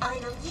many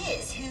idle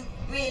years, who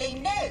really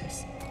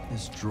knows?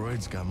 This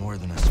droid's got more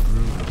than a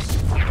screw loose.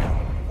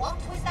 What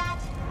was that?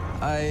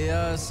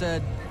 I,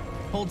 said,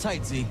 hold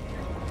tight, Z.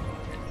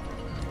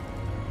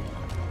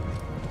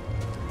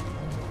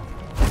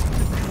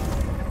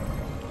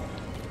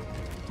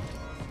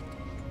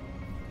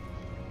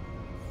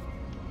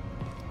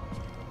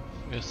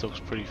 This looks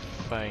pretty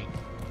faint.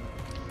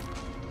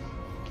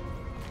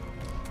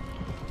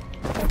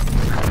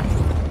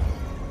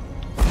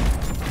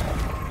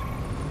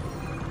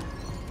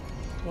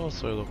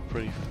 Also look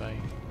pretty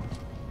faint.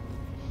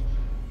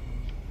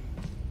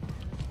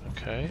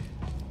 Okay.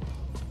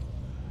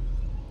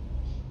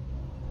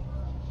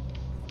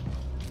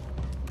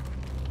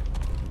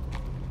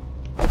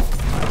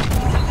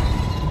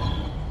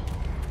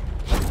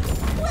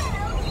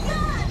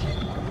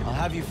 I'll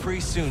have you free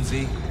soon,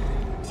 Z.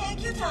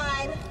 Take your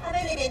time. I've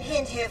only been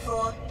pinned here for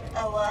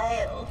a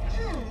while.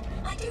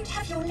 I don't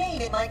have your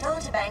name in my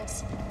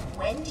databanks.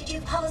 When did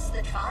you pass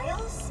the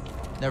trials?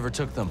 Never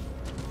took them.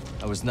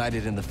 I was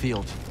knighted in the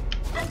field.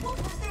 And what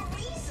was the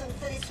reason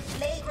for this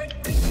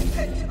flagrant breach of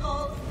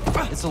protocol?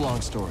 It's a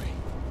long story.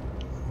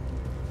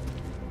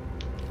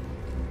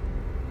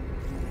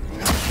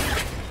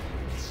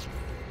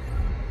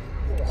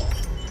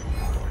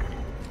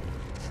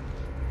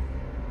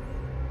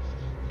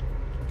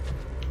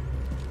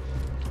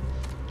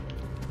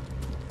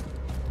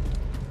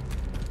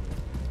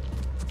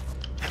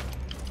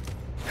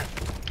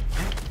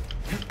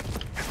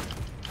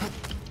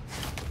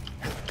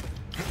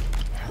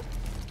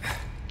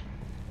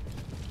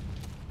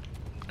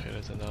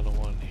 Another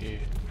one here.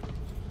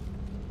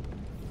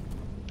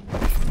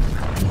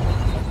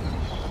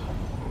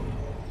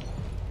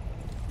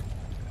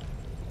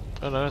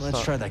 Oh, no,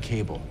 that's Let's try that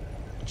cable.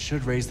 It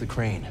should raise the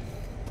crane.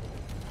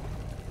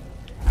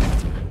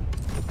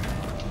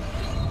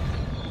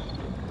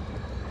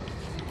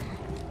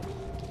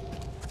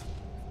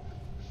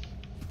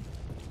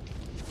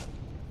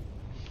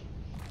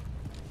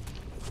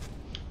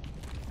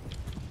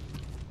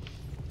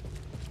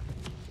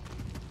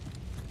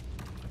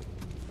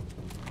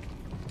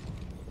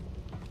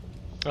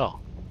 Oh,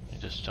 you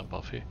just jump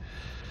off here.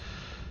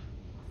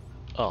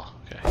 Oh,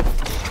 okay.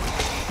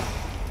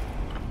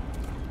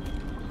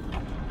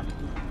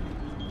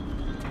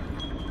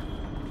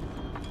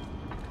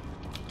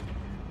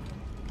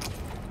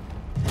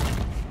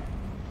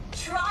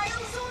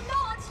 Trials or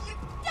not,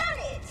 you've done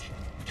it!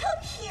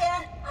 Come here.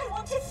 I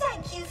want to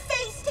thank you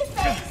face to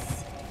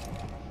face.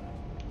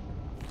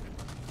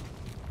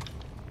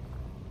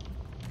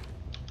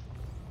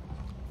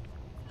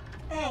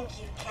 Thank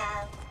you,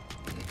 Cal.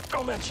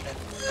 Don't mention it.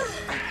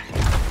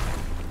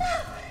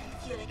 Now,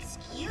 if you'll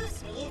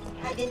excuse me,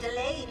 I've been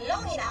delayed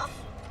long enough.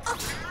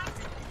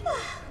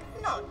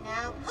 Not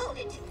now. Hold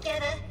it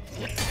together.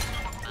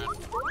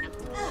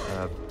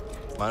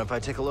 Mind if I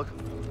take a look?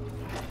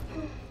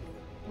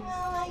 Well,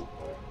 I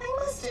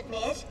must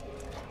admit,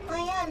 I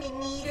am in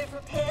need of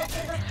repair.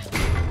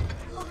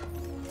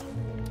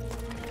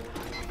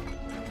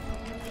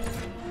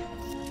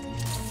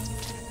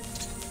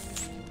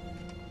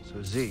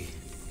 So, Z,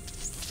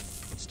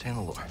 what's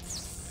Tanalorr?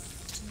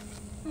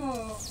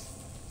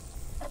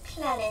 A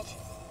planet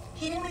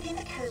hidden within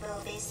the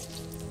Koboh abyss.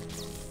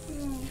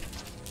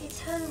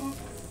 It's home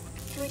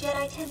to a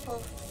Jedi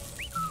temple.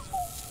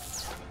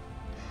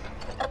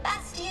 A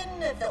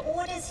bastion of the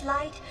Order's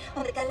light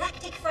on the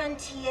galactic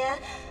frontier.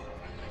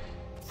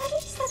 At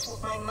least that's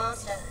what my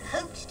master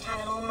hoped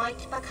Tanalorr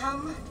might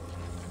become.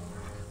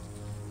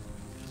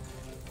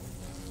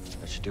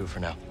 That should do it for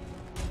now.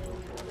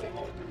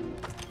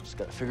 Just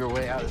gotta figure a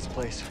way out of this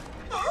place.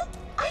 Well,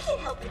 I can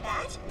help with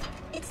that.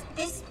 It's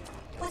this...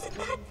 Was it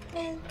that?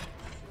 No.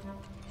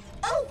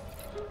 Oh!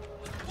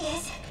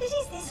 Yes, it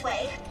is this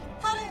way.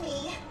 Follow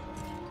me.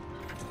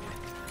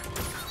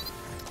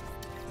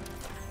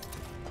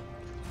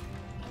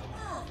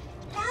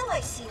 Now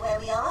I see where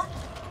we are.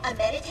 A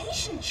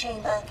meditation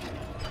chamber.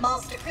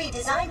 Master Kree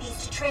designed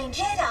these to train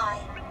Jedi.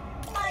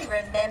 I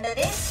remember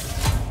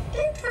this.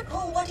 Don't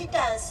recall what it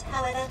does,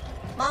 however.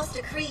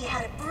 Master Kree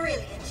had a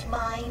brilliant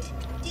mind.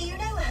 Do you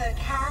know her,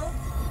 Cal?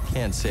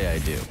 Can't say I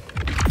do.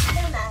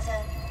 No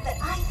matter, but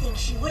I think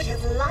she would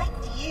have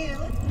liked you.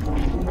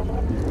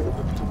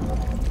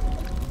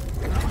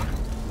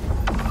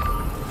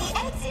 The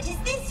exit is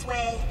this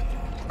way.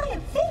 I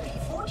am very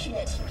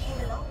fortunate you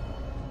came along.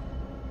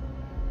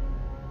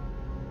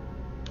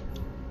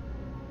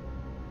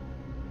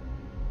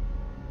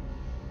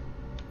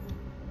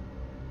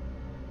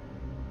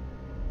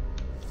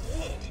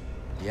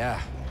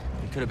 Yeah,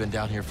 we could have been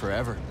down here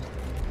forever.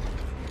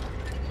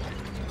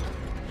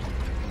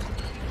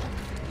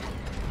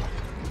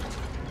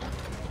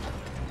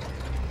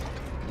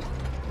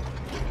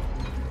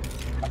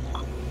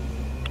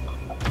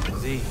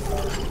 Z,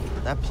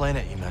 that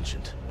planet you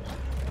mentioned,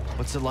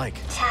 what's it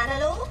like?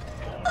 Tanalorr?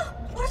 Oh,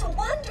 what a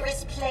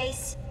wondrous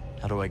place.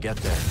 How do I get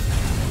there?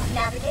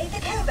 Navigate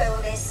the Koboh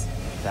abyss.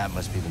 That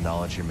must be the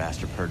knowledge your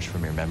master purged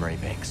from your memory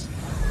banks.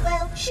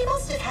 Well, she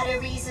must have had her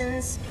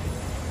reasons.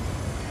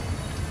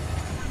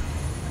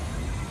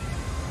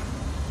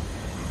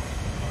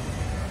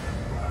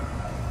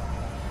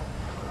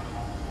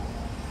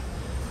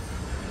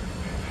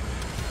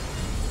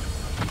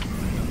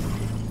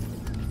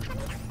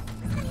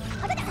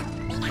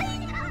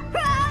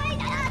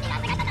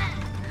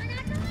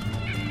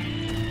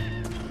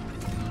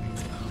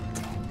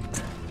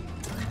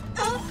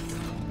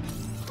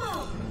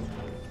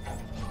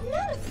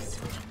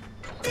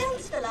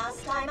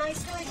 time I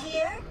stood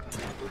here?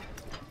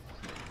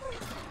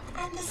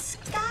 And the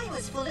sky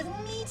was full of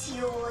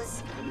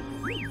meteors.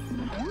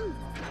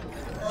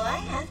 Oh, I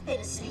have been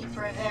asleep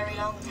for a very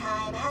long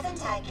time,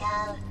 haven't I,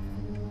 Cal?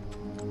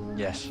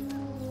 Yes.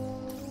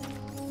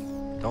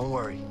 Don't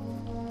worry.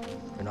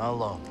 You're not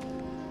alone.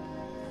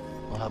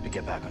 We'll help you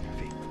get back on your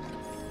feet.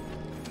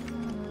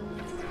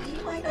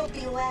 You might not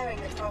be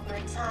wearing the proper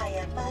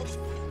attire, but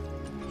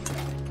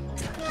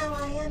now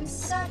I am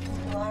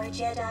certain you are a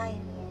Jedi.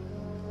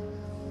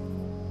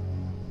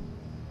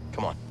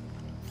 Come on.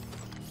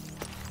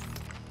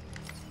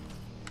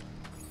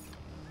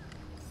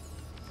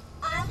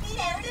 I'll be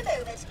there in a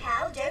moment,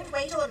 Cal. Don't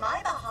wait on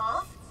my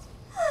behalf.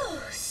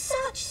 Oh,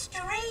 such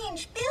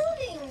strange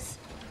buildings.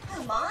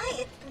 Oh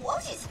my,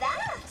 what is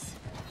that?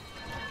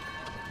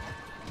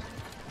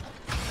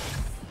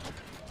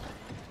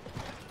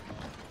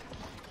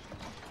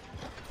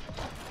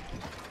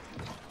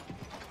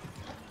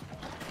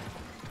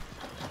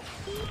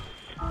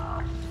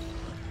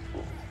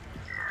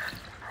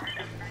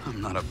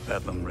 I'm not a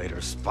Bedlam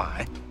Raider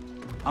spy.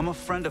 I'm a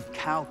friend of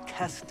Cal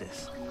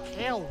Kestis.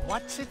 Cal,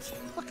 what's it?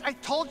 Look, I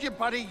told you,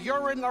 buddy,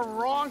 you're in the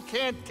wrong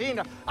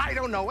cantina. I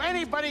don't know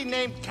anybody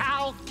named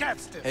Cal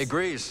Kestis. Hey,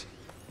 Grease.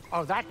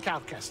 Oh, that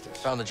Cal Kestis.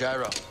 Found the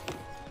gyro.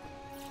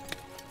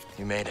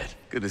 You made it.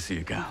 Good to see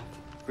you, Cal.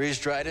 Grease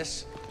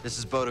Dritus, this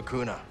is Boda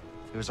Kuna.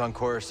 He was on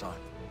Coruscant.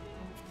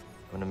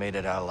 Wouldn't have made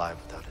it out alive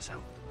without his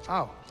help.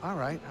 Oh, all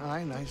right.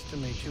 Hi, nice to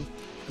meet you.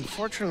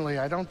 Unfortunately,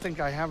 I don't think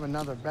I have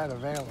another bed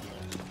available.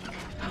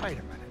 Wait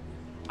a minute.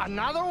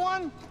 Another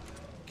one?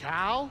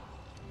 Cal,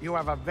 you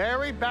have a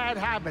very bad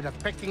habit of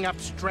picking up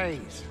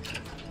strays.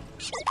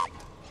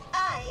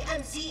 I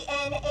am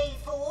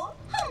ZNA4,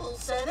 humble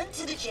servant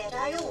to the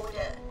Jedi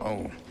Order.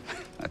 Oh,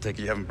 I take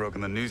it you haven't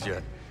broken the news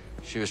yet.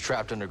 She was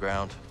trapped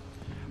underground.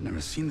 I've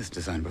never seen this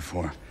design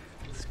before.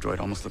 This droid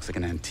almost looks like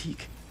an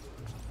antique.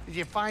 Did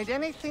you find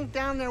anything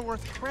down there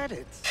worth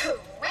credits?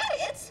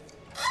 Credits?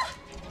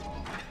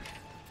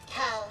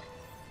 Cal,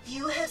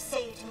 you have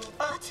saved me,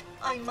 but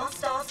I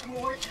must ask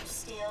more of you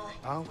still.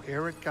 Oh,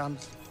 here it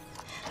comes.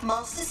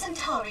 Master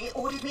Centauri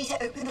ordered me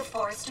to open the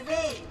forest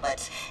array,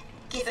 but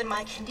given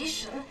my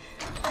condition,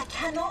 I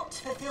cannot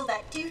fulfill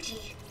that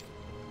duty.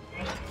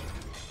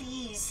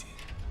 Please.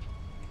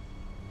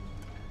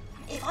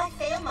 If I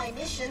fail my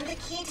mission, the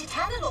key to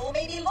Tanalorr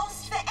may be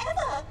lost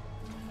forever.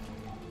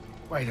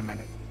 Wait a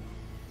minute.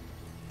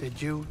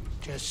 Did you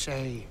just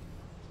say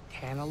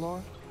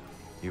Tanalorr?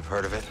 You've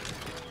heard of it?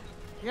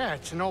 Yeah,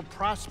 it's an old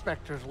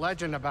prospector's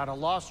legend about a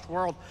lost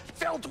world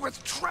filled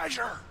with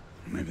treasure.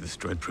 Maybe this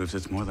droid proves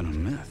it's more than a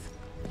myth.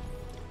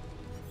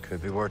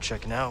 Could be worth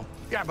checking out.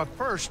 Yeah, but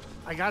first,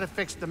 I gotta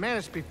fix the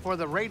Mantis before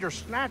the Raiders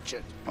snatch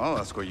it. I'll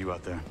escort you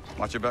out there.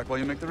 Watch your back while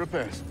you make the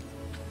repairs.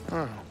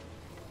 Huh.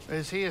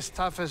 Is he as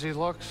tough as he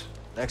looks?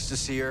 Next to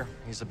Seer,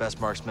 he's the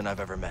best marksman I've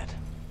ever met.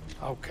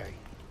 Okay.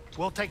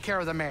 We'll take care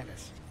of the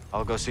Mantis.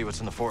 I'll go see what's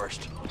in the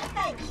forest.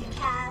 Thank you,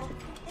 Cal.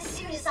 As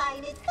soon as I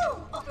am in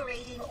full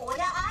operating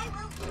order, I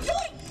will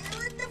join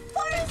you at the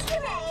forest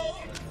array.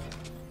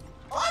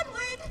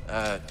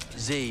 Onward!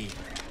 Z.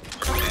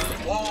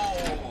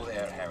 Whoa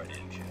there,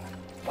 Heritage.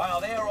 While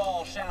they're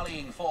all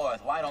sallying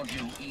forth, why don't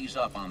you ease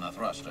up on the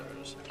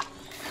thrusters?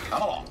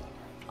 Come along.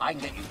 I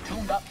can get you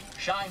tuned up,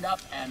 shined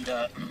up, and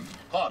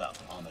caught up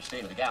on the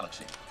state of the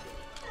galaxy.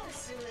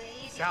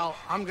 Cal,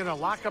 I'm gonna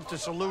lock up the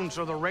saloon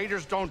so the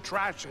Raiders don't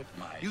trash it.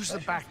 Use the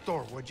back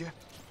door, would you?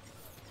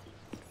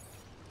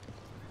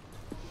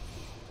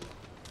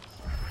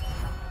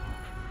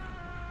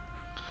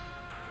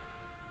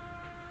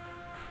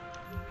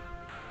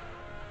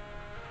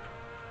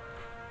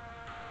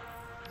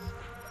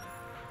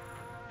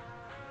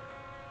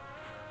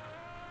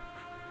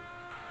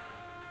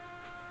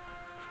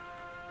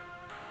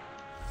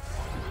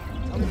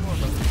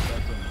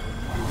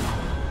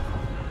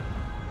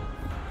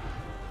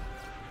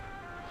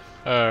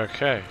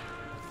 Okay.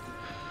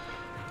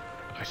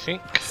 I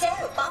think. So,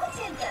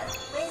 bartender,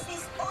 where's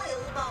this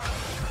oil bar?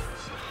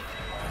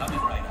 Coming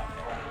right up.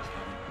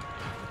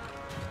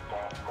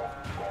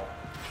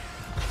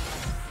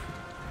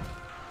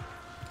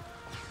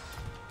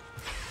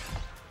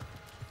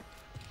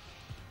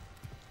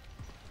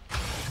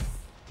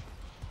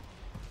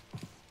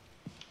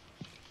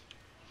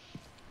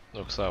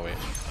 Looks that way.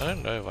 I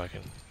don't know if I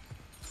can.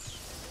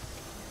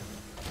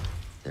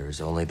 There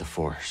is only the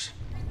Force.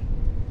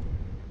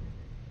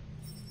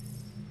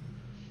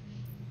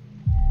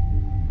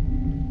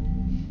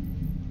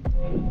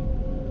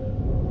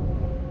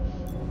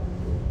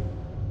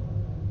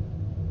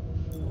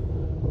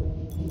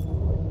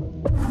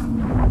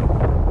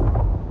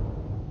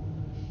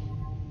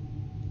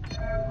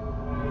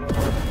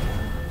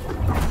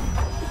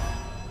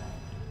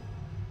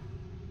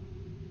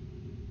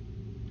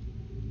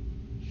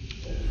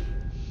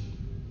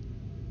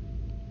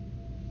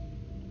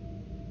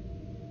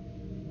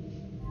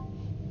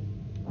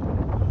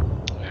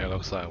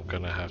 Looks like I'm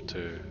gonna have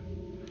to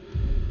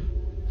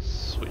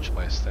switch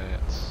my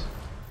stance.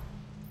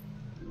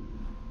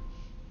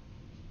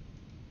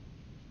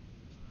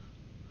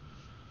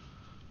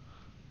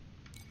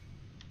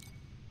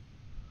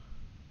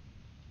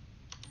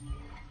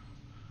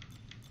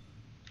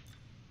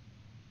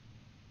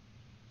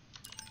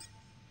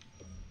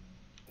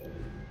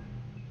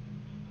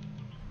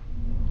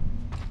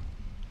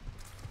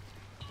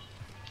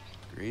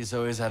 Grease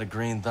always had a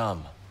green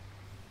thumb.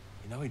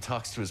 You know he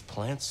talks to his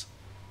plants?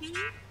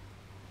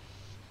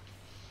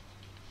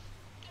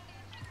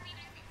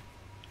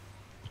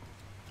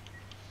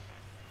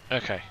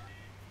 Okay,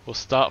 we'll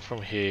start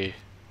from here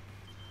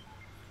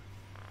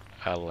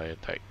at a later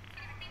date.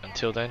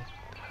 Until then,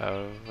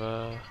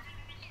 I'll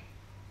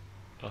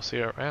see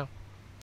you around.